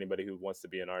tip for anybody who wants to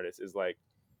be an artist, is like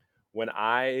when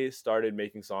I started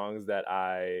making songs that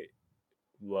I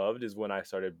loved is when I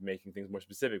started making things more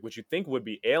specific, which you think would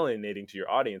be alienating to your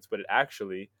audience, but it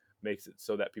actually makes it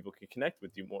so that people can connect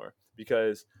with you more,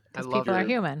 because people are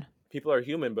human. People are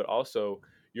human, but also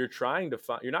you're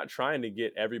not trying to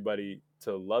get everybody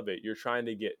to love it. You're trying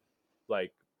to get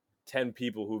like 10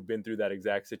 people who've been through that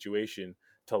exact situation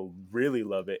to really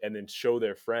love it, and then show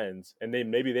their friends, and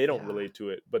maybe they don't relate to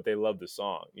it, but they love the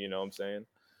song. You know what I'm saying?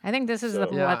 I think this is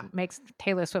what makes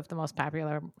Taylor Swift the most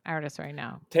popular artist right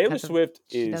now. Taylor Swift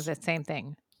she does the same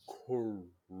thing.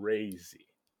 Crazy.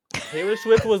 Taylor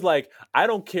Swift was like, I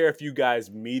don't care if you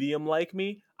guys medium like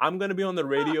me. I'm going to be on the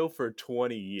radio for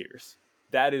 20 years.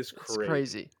 That is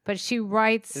crazy. But she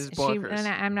writes, bonkers. and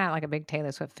I'm not like a big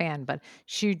Taylor Swift fan, but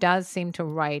she does seem to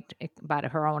write about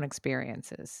her own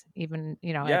experiences, even,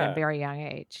 at a very young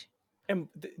age. And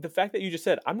the fact that you just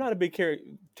said, I'm not a big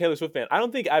Taylor Swift fan. I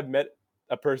don't think I've met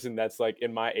a person that's like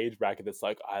in my age bracket that's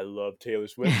like, I love Taylor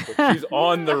Swift, but she's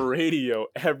on the radio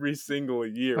every single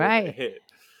year with a hit.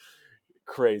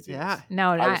 Crazy. Yeah.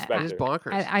 No, that is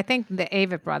bonkers. I think the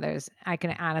Avett Brothers, I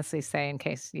can honestly say, in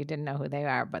case you didn't know who they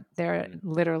are, but they're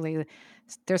literally,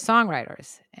 they're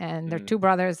songwriters, and they're two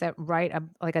brothers that write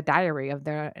a diary of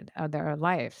their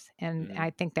lives. And I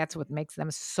think that's what makes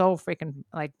them so freaking,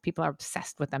 like, people are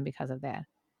obsessed with them because of that,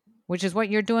 which is what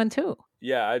you're doing too.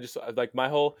 Yeah, I just like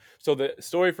so the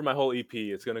story for my whole EP,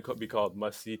 it's going to be called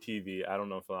Must See TV. I don't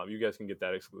know if you guys can get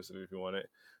that exclusive if you want it.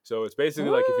 So it's basically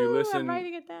like if you listen. I'm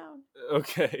writing it down.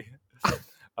 Okay.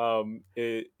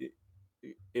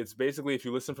 It's basically if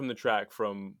you listen from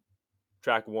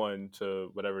track 1 to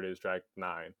whatever it is, track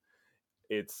 9.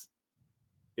 It's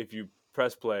if you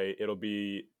press play, it'll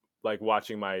be like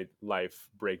watching my life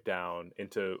break down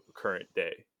into current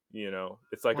day.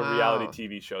 It's like a reality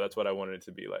TV show. That's what I wanted it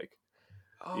to be like.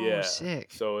 Oh, yeah.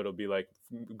 Sick. So it'll be like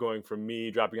going from me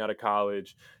dropping out of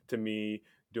college to me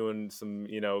doing some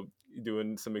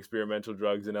experimental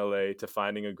drugs in LA, to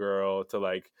finding a girl, to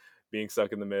like being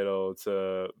stuck in the middle,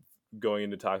 to going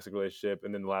into toxic relationship.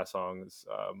 And then the last song is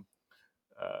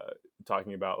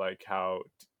talking about like how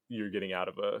you're getting out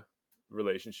of a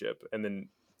relationship, and then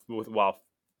while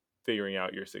figuring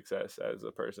out your success as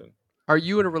a person. Are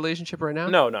you in a relationship right now?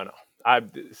 No.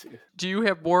 Do you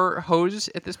have more hoes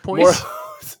at this point? More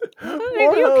hoes.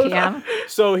 You can.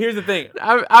 So here's the thing.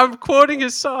 I'm quoting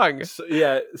his song.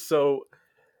 So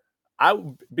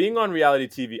being on reality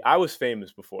TV, I was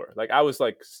famous before. Like I was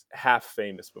like half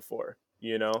famous before,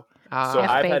 So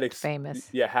I've had famous.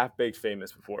 Yeah, half-baked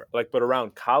famous before. Like, but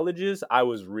around colleges, I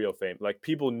was real famous. Like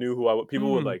people knew who I was.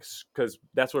 People would like, because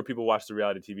that's where people watched the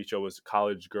reality TV show, was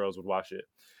college girls would watch it.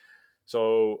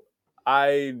 So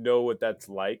I know what that's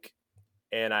like,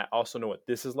 and I also know what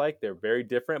this is like. They're very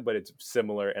different, but it's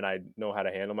similar, and I know how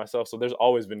to handle myself. So there's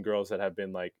always been girls that have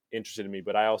been like interested in me,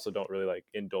 but I also don't really like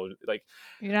indulge. Like,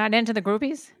 you're not into the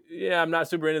groupies? Yeah, I'm not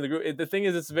super into the group. The thing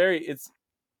is,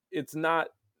 it's not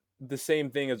the same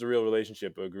thing as a real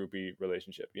relationship, a groupie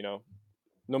relationship.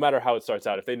 No matter how it starts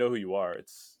out, if they know who you are,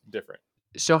 it's different.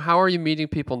 So how are you meeting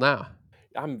people now?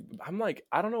 I'm like,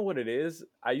 I don't know what it is.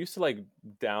 I used to like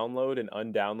download and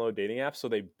undownload dating apps, so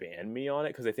they banned me on it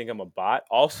because they think I'm a bot.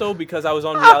 Also, because I was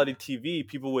on reality TV,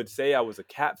 people would say I was a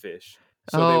catfish,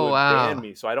 so they would ban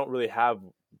me. So I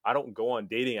don't go on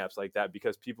dating apps like that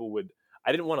because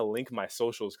I didn't want to link my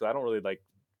socials because I don't really like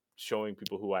showing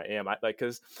people who I am.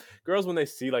 Because girls, when they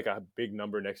see like a big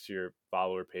number next to your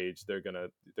follower page, they're gonna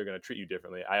treat you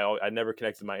differently. I never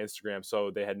connected my Instagram,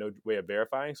 so they had no way of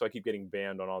verifying. So I keep getting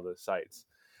banned on all the sites.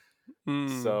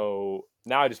 So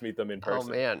now I just meet them in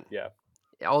person. Oh man, yeah.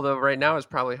 Although right now it's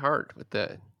probably hard with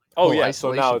the Oh yeah,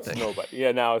 so now it's thing. nobody.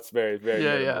 Yeah, now it's very, very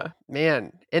minimal.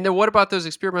 Man. And then what about those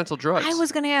experimental drugs? I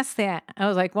was going to ask that. I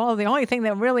was like, well, the only thing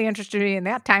that really interested me in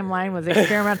that timeline was the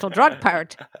experimental drug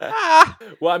part.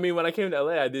 Well, I mean, when I came to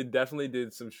LA, I definitely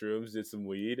did some shrooms, did some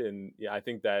weed, and yeah, I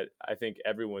think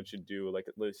everyone should do like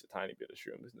at least a tiny bit of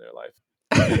shrooms in their life.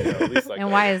 At least like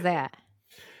And why is that?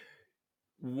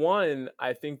 One,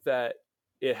 I think that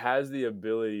it has the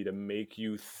ability to make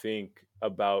you think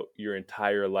about your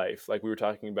entire life. Like we were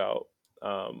talking about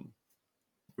how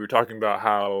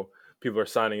people are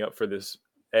signing up for this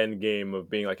end game of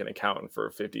being like an accountant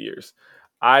for 50 years.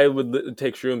 I would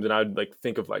take shrooms and I'd like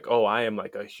think of like, oh, I am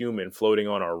like a human floating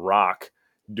on a rock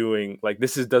doing like,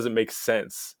 doesn't make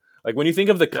sense. Like when you think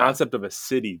of the concept of a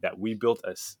city that we built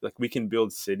like we can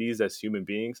build cities as human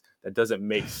beings, that doesn't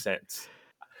make sense.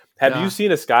 Have you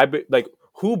seen like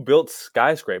who built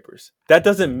skyscrapers? That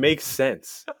doesn't make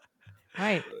sense.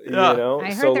 Right. You know?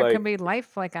 I heard there could be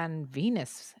life like on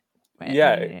Venus.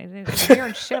 Yeah.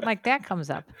 Weird shit like that comes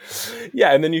up.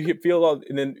 Yeah, and then you feel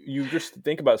and then you just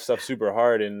think about stuff super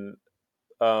hard, and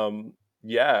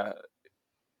yeah,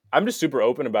 I'm just super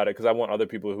open about it because I want other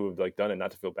people who have like done it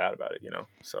not to feel bad about it, you know.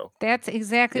 So that's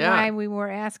exactly why we were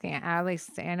asking. At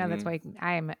least I know that's why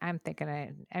I'm thinking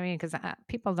it. I mean, because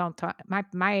people don't talk.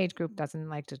 My age group doesn't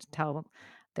like to tell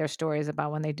their stories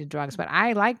about when they did drugs, but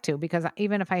I like to, because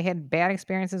even if I had bad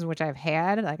experiences, which I've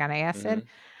had, like on acid,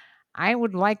 I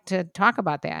would like to talk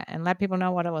about that and let people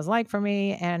know what it was like for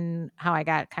me and how I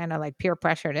got kind of like peer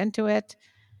pressured into it.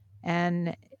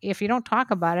 And if you don't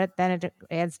talk about it, then it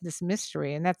adds this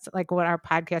mystery. And that's like what our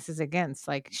podcast is against,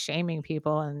 like shaming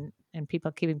people and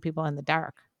people keeping people in the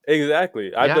dark.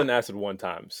 Exactly. I've done acid one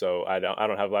time, so I don't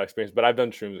have a lot of experience, but I've done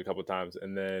shrooms a couple of times,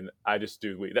 and then I just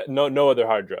do weed. No other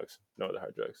hard drugs. No other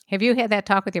hard drugs. Have you had that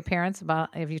talk with your parents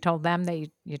about, have you told them that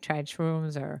you tried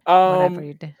shrooms or whatever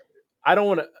you did? I don't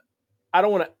want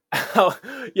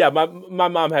to. Yeah, my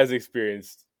mom has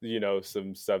experienced, you know,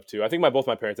 some stuff too. I think both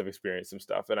my parents have experienced some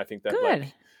stuff, and I think that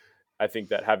I think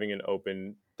that having an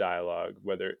open dialogue,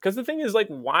 because the thing is, like,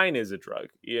 wine is a drug,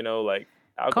 you know, like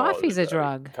alcohol coffee's a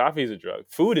drug. Coffee is a drug.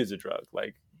 Food is a drug.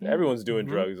 Like everyone's doing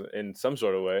drugs in some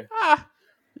sort of way.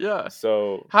 Yeah.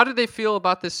 So how did they feel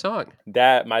about this song?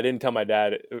 I didn't tell my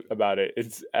dad about it.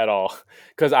 It's at all,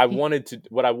 because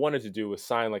what I wanted to do was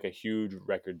sign like a huge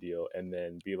record deal and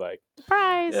then be like,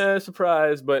 surprise. Yeah,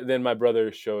 surprise. But then my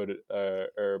brother showed, I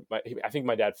think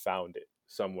my dad found it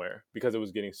somewhere because it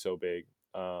was getting so big.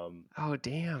 Oh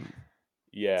damn.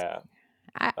 Yeah.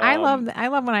 I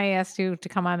love when I asked you to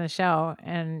come on the show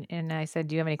and I said,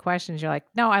 do you have any questions? You're like,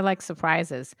 no, I like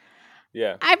surprises.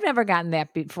 Yeah. I've never gotten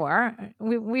that before.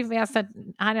 We've asked that,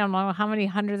 I don't know how many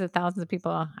hundreds of thousands of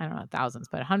people, I don't know, thousands,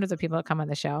 but hundreds of people that come on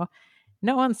the show.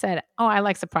 No one said, oh, I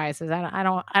like surprises. I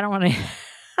don't want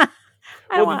to.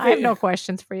 I have no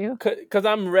questions for you. Because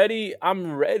I'm ready.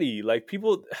 Like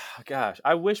people, gosh,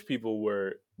 I wish people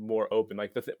were more open.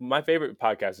 Like my favorite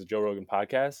podcast is Joe Rogan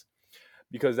Podcast,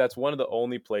 because that's one of the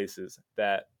only places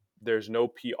that there's no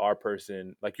PR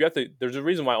person. Like there's a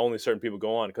reason why only certain people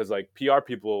go on, because like PR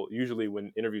people, usually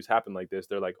when interviews happen like this,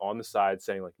 they're like on the side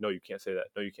saying like, no, you can't say that.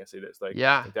 No, you can't say this. Like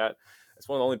that. It's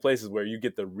one of the only places where you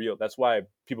get the real. That's why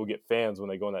people get fans when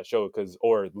they go on that show,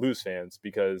 or lose fans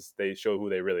because they show who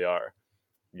they really are,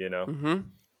 you know? Mm-hmm.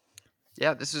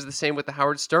 Yeah, this is the same with the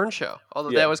Howard Stern show.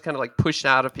 Although that was kind of like pushed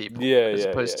out of people, as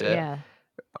opposed to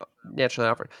naturally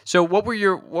offered. So what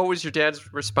was your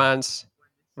dad's response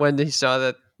when he saw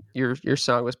that your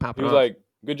song was popping off? He was like,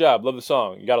 good job, love the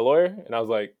song. You got a lawyer? And I was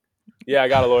like, yeah, I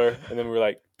got a lawyer. And then we were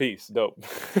like, peace, dope.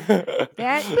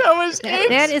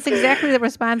 That is exactly the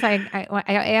response I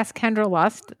asked Kendra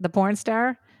Lust, the porn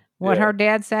star, what her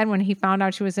dad said when he found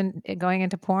out she was going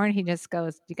into porn. He just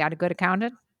goes, you got a good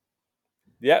accountant?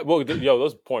 Yeah, well,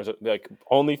 those porn, like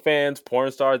OnlyFans,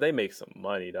 porn stars, they make some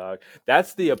money, dog.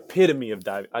 That's the epitome of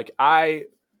diving. Like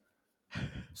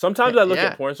sometimes I look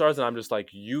at porn stars and I'm just like,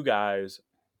 you guys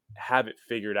have it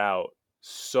figured out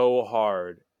so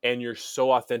hard, and you're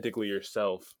so authentically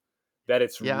yourself that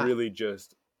it's really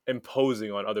just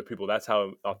imposing on other people. That's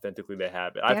how authentically they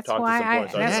have it. I've talked to some porn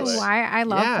stars. That's why I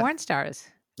love porn stars.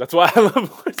 That's why I love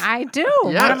porn stars. I do.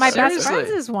 Yeah, one of my best friends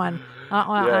is one,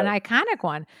 an iconic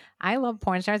one. I love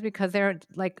porn stars because they're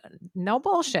like no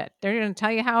bullshit. They're going to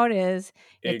tell you how it is.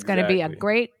 It's going to be a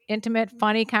great, intimate,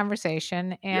 funny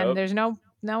conversation, and there's no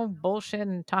no bullshit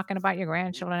and talking about your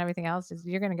grandchildren and everything else.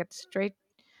 You're going to get straight,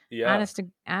 Yeah.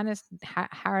 honest,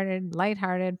 hearted,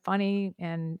 lighthearted, funny,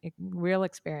 and real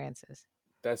experiences.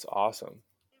 That's awesome.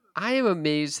 I am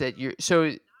amazed that you're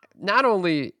so. Not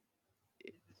only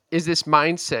is this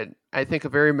mindset, I think, a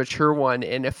very mature one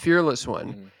and a fearless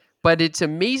one, Mhm. but it's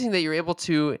amazing that you're able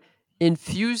to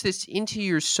infuse this into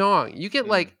your song. You get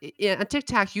like on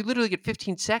TikTok, you literally get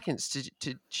 15 seconds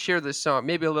to share this song,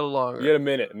 maybe a little longer. You get a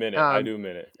minute. I Um, do a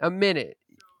minute. A minute.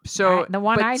 So the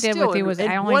one but I did still, with you was in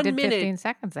I only 1 did minute, 15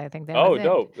 seconds. I think that Oh, was it.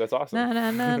 dope. That's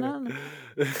awesome. No.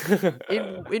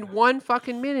 in 1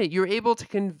 fucking minute, you're able to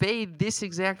convey this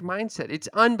exact mindset. It's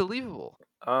unbelievable.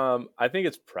 I think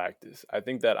it's practice. I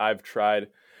think that I've tried,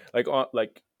 like,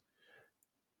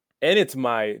 and it's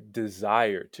my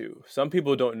desire to. Some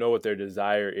people don't know what their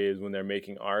desire is when they're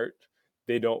making art.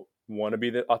 They don't want to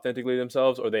be authentically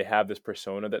themselves, or they have this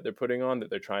persona that they're putting on that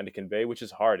they're trying to convey, which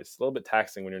is hard. It's a little bit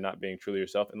taxing when you're not being truly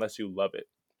yourself, unless you love it,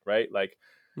 right? Like,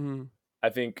 I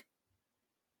think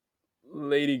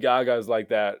Lady Gaga is like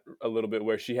that a little bit,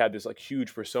 where she had this like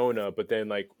huge persona, but then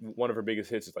like one of her biggest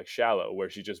hits is like Shallow, where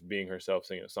she's just being herself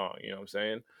singing a song. You know what I'm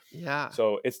saying? Yeah.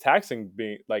 So it's taxing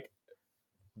being like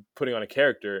putting on a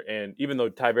character. And even though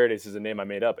Ty Verdes is a name I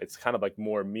made up, it's kind of like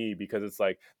more me, because it's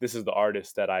like, this is the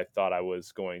artist that I thought I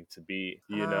was going to be,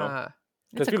 you know?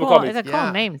 It's a people cool, call me, it's a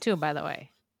cool name too, by the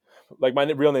way. like my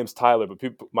real name's Tyler, but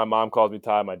my mom calls me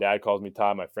Ty, my dad calls me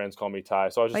Ty, my friends call me Ty.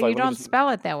 So I was just But like, you don't spell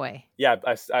it that way. Yeah,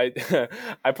 I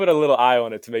I put a little I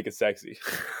on it to make it sexy.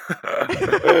 Because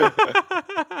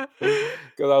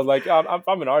I was like, if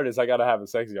I'm an artist, I gotta have a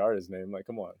sexy artist name. Like,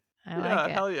 come on. I like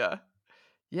it. Hell yeah.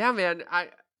 Yeah, man.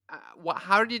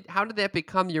 How did that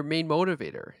become your main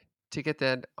motivator to get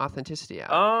that authenticity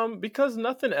out? Because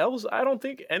nothing else. I don't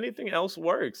think anything else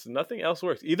works. Nothing else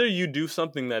works. Either you do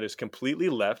something that is completely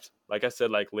left, like I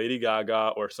said, like Lady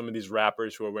Gaga or some of these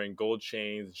rappers who are wearing gold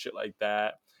chains and shit like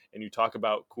that, and you talk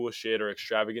about cool shit or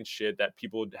extravagant shit that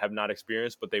people have not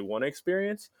experienced but they want to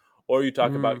experience, or you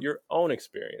talk about your own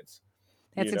experience.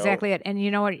 That's exactly it. And you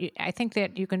know what? I think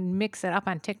that you can mix it up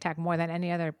on TikTok more than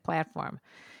any other platform.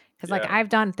 Because like I've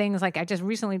done things like I just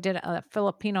recently did a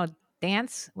Filipino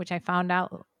dance, which I found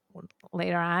out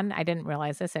later on. I didn't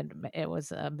realize this. It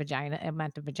was a vagina. It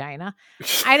meant a vagina.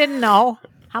 I didn't know.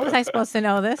 How was I supposed to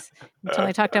know this? Until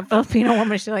I talked to a Filipino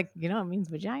woman. She's like, it means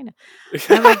vagina. And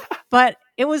I'm like, but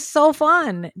it was so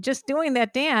fun just doing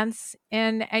that dance.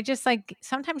 And I just like,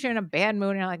 sometimes you're in a bad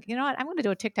mood and you're like, you know what? I'm going to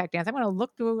do a TikTok dance. I'm going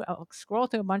to scroll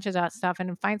through a bunch of that stuff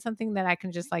and find something that I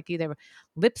can just like either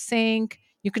lip sync.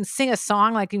 You can sing a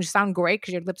song, like you sound great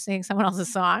because you're lip syncing someone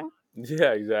else's song.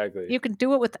 Yeah, exactly. You can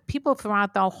do it with people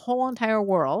throughout the whole entire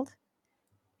world.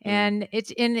 And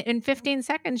it's in 15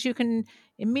 seconds, you can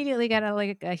immediately get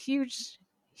a huge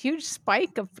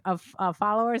spike of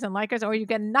followers and likers, or you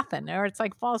get nothing, or it's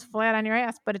like falls flat on your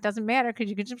ass, but it doesn't matter because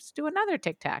you can just do another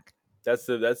TikTok. That's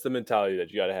the mentality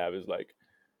that you got to have, is like,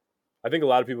 I think a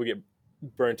lot of people get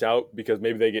burnt out because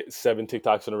maybe they get 7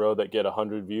 TikToks in a row that get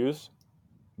 100 views.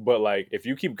 But like, if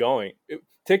you keep going,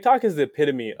 TikTok is the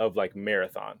epitome of like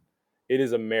marathon. It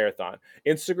is a marathon.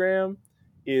 Instagram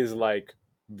is like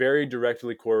very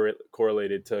directly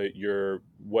correlated to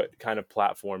what kind of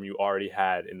platform you already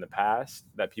had in the past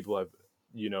that people have,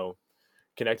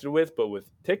 connected with. But with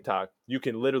TikTok, you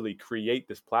can literally create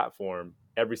this platform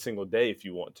every single day if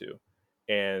you want to.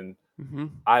 And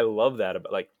I love that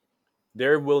about, like,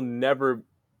 there will never,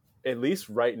 at least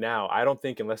right now, I don't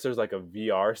think, unless there's like a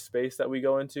VR space that we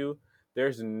go into,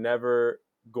 there's never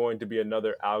going to be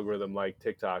another algorithm like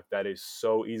TikTok that is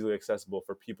so easily accessible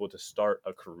for people to start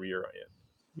a career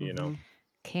in,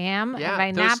 Cam, have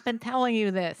I not been telling you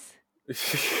this?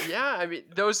 Yeah, I mean,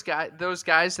 those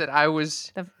guys that I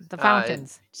was the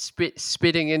fountains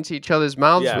spitting into each other's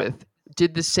mouths with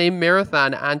did the same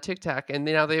marathon on TikTok, and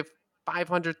now they have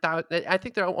 500,000. I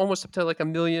think they're almost up to like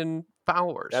 1 million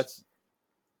followers.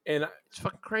 And it's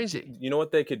fucking crazy. You know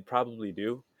what they could probably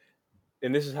do?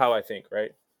 And this is how I think,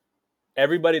 right?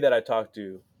 Everybody that I talk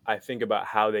to, I think about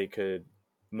how they could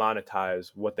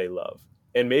monetize what they love.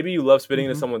 And maybe you love spitting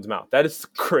into someone's mouth. That is the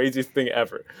craziest thing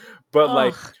ever.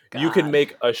 But you can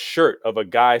make a shirt of a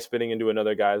guy spitting into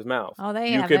another guy's mouth. Oh,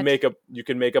 you can make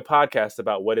a podcast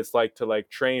about what it's like to like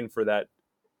train for that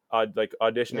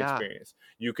audition experience.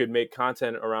 You could make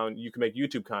content around, you can make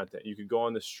YouTube content. You could go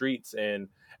on the streets and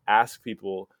ask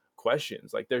people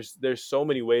questions. Like there's so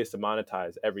many ways to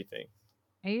monetize everything.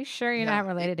 Are you sure you're not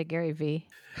related to Gary Vee?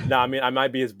 No, I mean, I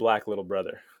might be his black little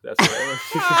brother. That's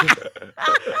right.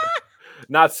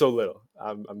 Not so little.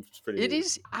 I'm pretty. It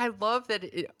is. I love that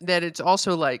it's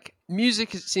also like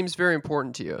music seems very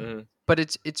important to you. but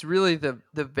it's really the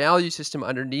value system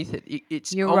underneath it.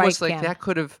 It's You're almost right, like Cam.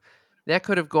 that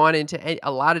could have gone into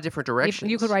a lot of different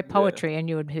directions. You could write poetry and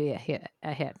you would be a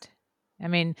hit. I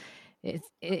mean,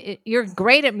 you're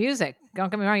great at music. Don't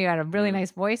get me wrong. You got a really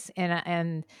nice voice,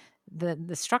 and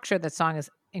the structure of the song is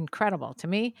incredible to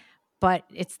me. But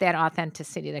it's that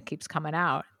authenticity that keeps coming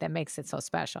out that makes it so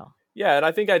special. Yeah, and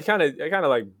I think I kind of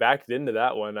like backed into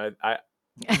that one. I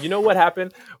you know what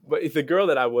happened? But the girl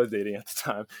that I was dating at the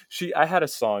time, I had a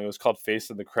song. It was called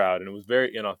 "Face of the Crowd," and it was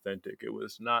very inauthentic. It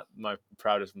was not my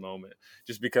proudest moment,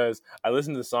 just because I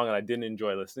listened to the song and I didn't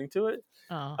enjoy listening to it.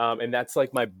 Oh. And that's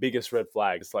like my biggest red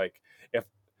flag. It's like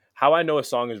how I know a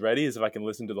song is ready is if I can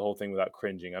listen to the whole thing without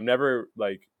cringing. I'm never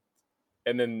like,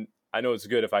 and then I know it's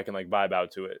good if I can like vibe out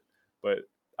to it. But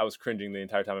I was cringing the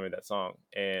entire time I made that song,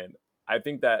 and I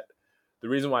think that the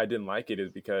reason why I didn't like it is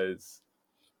because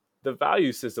the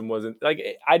value system wasn't like,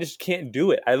 I just can't do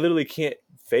it. I literally can't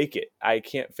fake it. I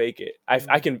can't fake it.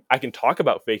 I can talk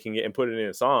about faking it and put it in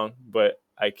a song, but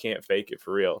I can't fake it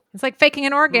for real. It's like faking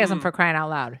an orgasm for crying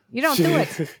out loud. You don't do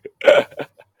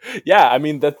it. Yeah, I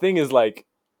mean, the thing is, like,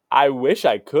 I wish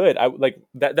I could. I like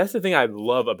that. That's the thing I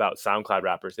love about SoundCloud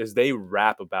rappers is they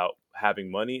rap about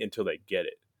having money until they get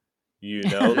it. You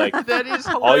know, like That is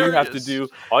all you have to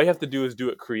hilarious. do is do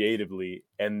it creatively,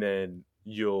 and then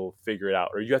you'll figure it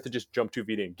out. Or you have to just jump 2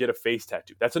 feet in, get a face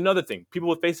tattoo. That's another thing. People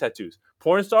with face tattoos,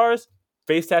 porn stars,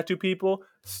 face tattoo people,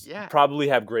 Yeah. probably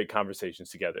have great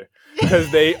conversations together because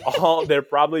they're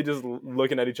probably just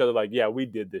looking at each other like, yeah, we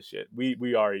did this shit.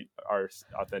 We are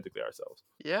authentically ourselves.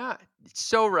 Yeah, it's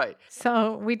so right.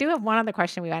 So we do have one other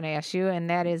question we want to ask you, and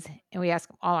that is, and we ask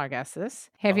all our guests this: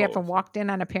 have you ever walked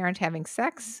in on a parent having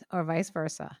sex, or vice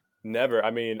versa? Never. I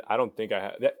mean, I don't think I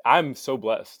have. I'm so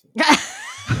blessed.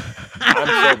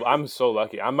 I'm so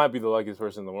lucky. I might be the luckiest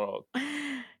person in the world.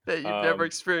 That you've never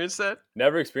experienced that?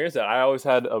 Never experienced that. I always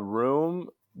had a room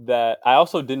that I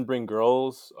also didn't bring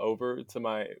girls over to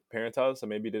my parents' house. I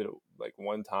maybe did it like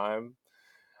one time.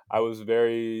 I was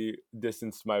very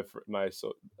distanced my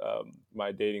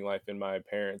dating life and my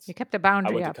parents. You kept the I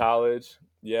boundary went up. to college.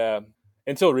 Yeah.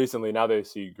 Until recently, now they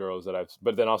see girls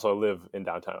but then also I live in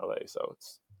downtown LA, so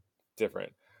it's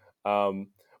different.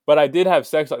 But I did have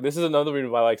sex. This is another reason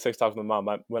why I like sex talks with my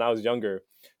mom. When I was younger,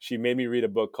 she made me read a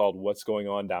book called "What's Going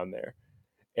On Down There,"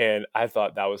 and I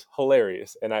thought that was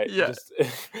hilarious. And I just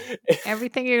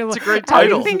everything you. It's a great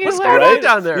title. Everything you What's learned. going on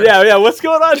down there? Yeah. What's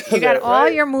going on? You got all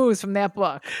your moves from that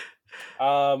book.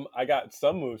 I got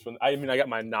some moves from. I got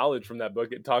my knowledge from that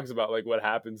book. It talks about like what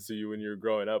happens to you when you're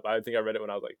growing up. I think I read it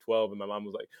when I was like 12, and my mom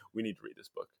was like, "We need to read this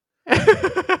book."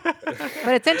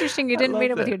 But it's interesting you didn't read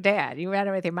it with your dad. You read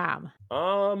it with your mom.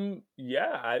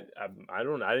 Yeah, I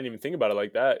didn't even think about it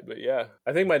like that, but yeah,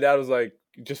 I think my dad was like,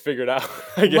 just figure it out.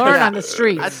 I guess. Learn on the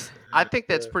streets. I think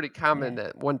that's pretty common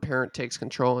that one parent takes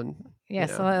control and Yeah, you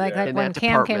so know, like in when that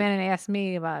Cam came in department. and asked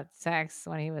me about sex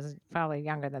when he was probably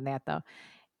younger than that though,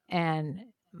 and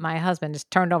my husband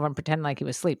just turned over and pretended like he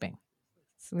was sleeping.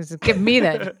 So just give me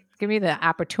the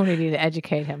opportunity to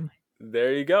educate him.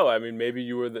 There you go. I mean,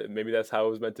 maybe maybe that's how it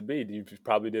was meant to be. You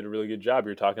probably did a really good job.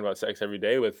 You're talking about sex every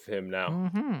day with him now.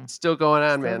 Mm-hmm. Still going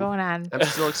on, Still man. going on. I'm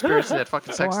still experiencing that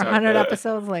fucking sex talk. 400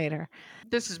 episodes later.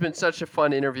 This has been such a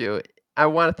fun interview. I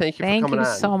want to thank you for Thank coming you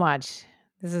on. so much.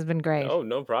 This has been great. Oh,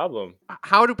 no problem.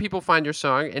 How do people find your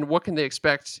song and what can they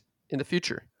expect in the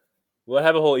future? Well, I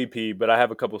have a whole EP, but I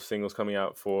have a couple singles coming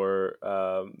out for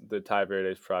the Ty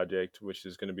Verdes project, which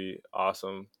is going to be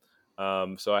awesome.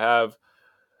 So I have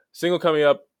single coming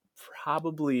up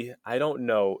probably, I don't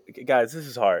know. Guys, this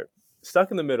is hard. Stuck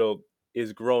in the Middle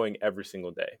is growing every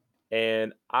single day.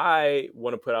 And I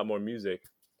want to put out more music,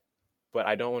 but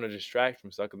I don't want to distract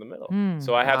from Stuck in the Middle.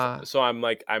 So I have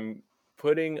I'm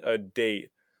putting a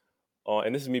date on,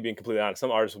 and this is me being completely honest.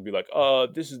 Some artists will be like, "Oh,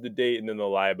 this is the date," and then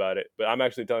they'll lie about it. But I'm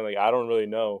actually telling I don't really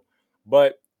know.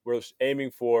 But we're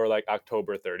aiming for like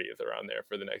October 30th around there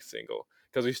for the next single,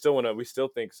 because we still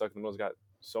think Stuck in the Middle's got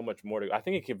so much more to go. I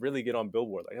think it could really get on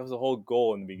Billboard. Like that was the whole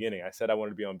goal in the beginning. I said I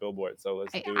wanted to be on Billboard, so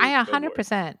let's do it. I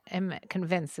 100% am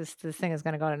convinced this thing is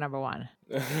going to go to number one.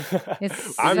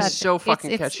 I'm so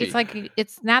fucking catchy. It's like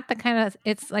it's not the kind of,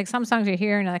 it's like some songs you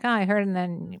hear and you're like, oh, I heard it, and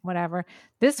then whatever.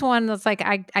 This one, it's like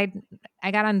I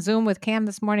got on Zoom with Cam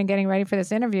this morning getting ready for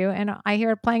this interview, and I hear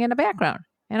it playing in the background,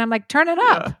 and I'm like, turn it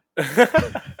up.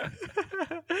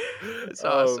 It's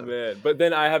awesome. Oh man! But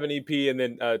then I have an EP, and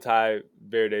then Ty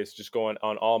Verdes, just going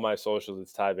on all my socials.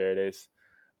 It's Ty Verdes.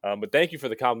 But thank you for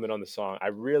the compliment on the song. I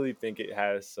really think it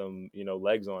has some,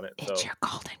 legs on it. It's your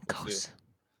golden goose.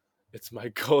 It's my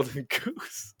golden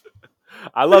goose.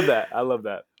 I love that. I love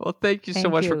that. Well, thank you so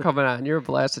Thank much for you. coming on. You're a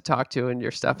blast to talk to, and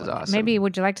your stuff is awesome. Maybe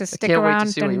would you like to stick can't wait to around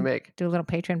see what you and make. do a little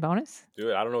Patreon bonus?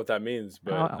 Dude, I don't know what that means,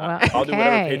 but Oh, well, I'll do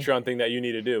whatever okay. Patreon thing that you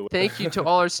need to do. Thank you to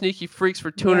all our sneaky freaks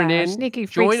for tuning Yeah, our in. sneaky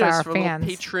Join freaks us are for our a little fans.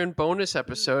 Patreon bonus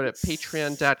episode at You guys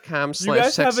have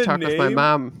patreon.com/sex a talk with my name?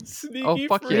 mom. Sneaky Oh,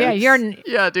 fuck freaks. Yeah, you're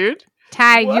Yeah, dude.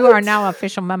 Ty. You What? are now an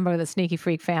official member of the Sneaky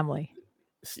Freak family.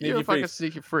 Sneaky You're a fucking freaks.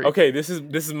 sneaky freak. Okay, this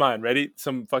is mine. Ready?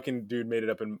 Some fucking dude made it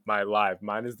up in my live.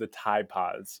 Mine is the Tide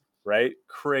Pods. Right?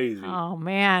 Crazy. Oh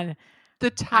man, The I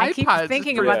Tide keep Pods is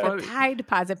thinking pretty about funny. the Tide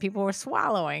Pods that people were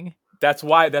swallowing. That's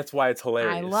why it's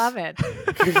hilarious. I love it.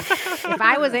 If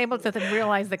I was able to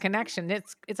realize the connection,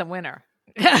 it's a winner.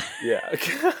 Yeah.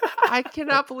 I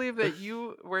cannot believe that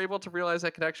you were able to realize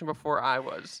that connection before I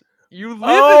was. You live in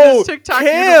Oh, this TikTok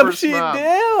Cam, universe,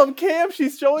 Mom. Cam,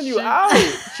 she's showing you She- out.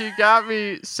 She got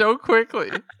me so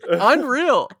quickly.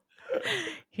 Unreal.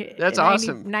 That's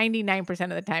awesome. 99% of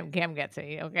the time, Cam gets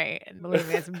it. Okay, and believe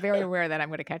me, it's very rare that I'm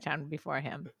going to catch on before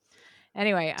him.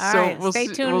 Anyway, all right, stay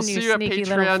tuned. We'll see you at sneaky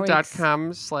little freaks.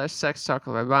 patreon.com/sex talk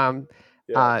with my mom.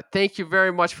 Yeah. Thank you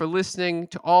very much for listening.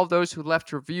 To all those who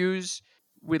left reviews,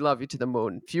 we love you to the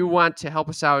moon. If you want to help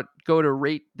us out, go to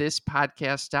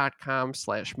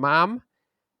ratethispodcast.com/mom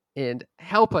and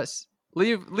help us.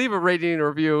 Leave a rating and a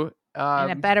review.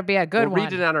 And it better be a good we'll one.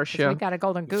 read it on our 'cause show. We got a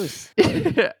golden goose.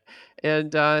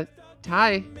 And Ty,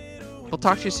 we'll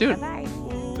talk to you soon. Bye.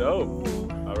 Dope.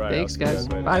 All right. Thanks, I'll see you guys.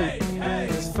 later. Bye.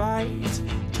 This fight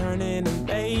turning and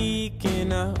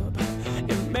making up,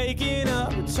 and making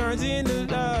up turns into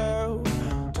love,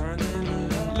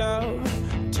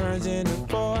 turns into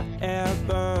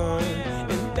forever,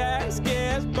 and that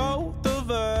scares both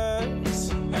of us.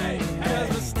 'Cause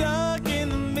we're stuck in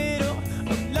the middle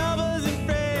of lovers and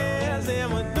friends,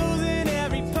 and we're losing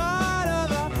every part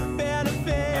of our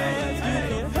benefits.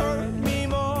 You can hurt me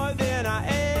more than I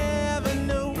ever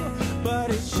knew, but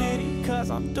it's shitty 'cause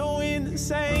I'm doing the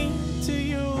same to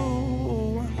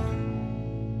you.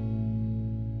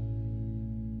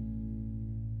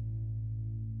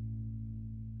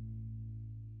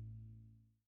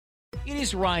 It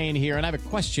is Ryan here, and I have a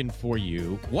question for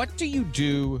you. What do you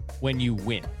do when you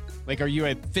win? Like, are you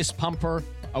a fist pumper,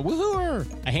 a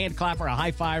woohooer, a hand clapper, a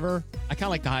high fiver? I kind of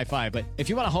like the high five, but if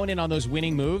you want to hone in on those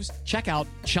winning moves, check out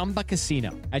Chumba Casino.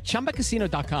 At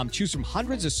ChumbaCasino.com, choose from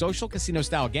hundreds of social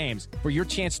casino-style games for your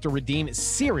chance to redeem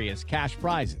serious cash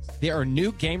prizes. There are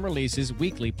new game releases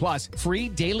weekly, plus free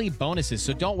daily bonuses.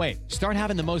 So don't wait. Start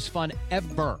having the most fun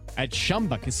ever at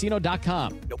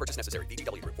ChumbaCasino.com. No purchase necessary.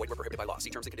 VGW Group. Void where prohibited by law. See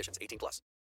terms and conditions. 18+.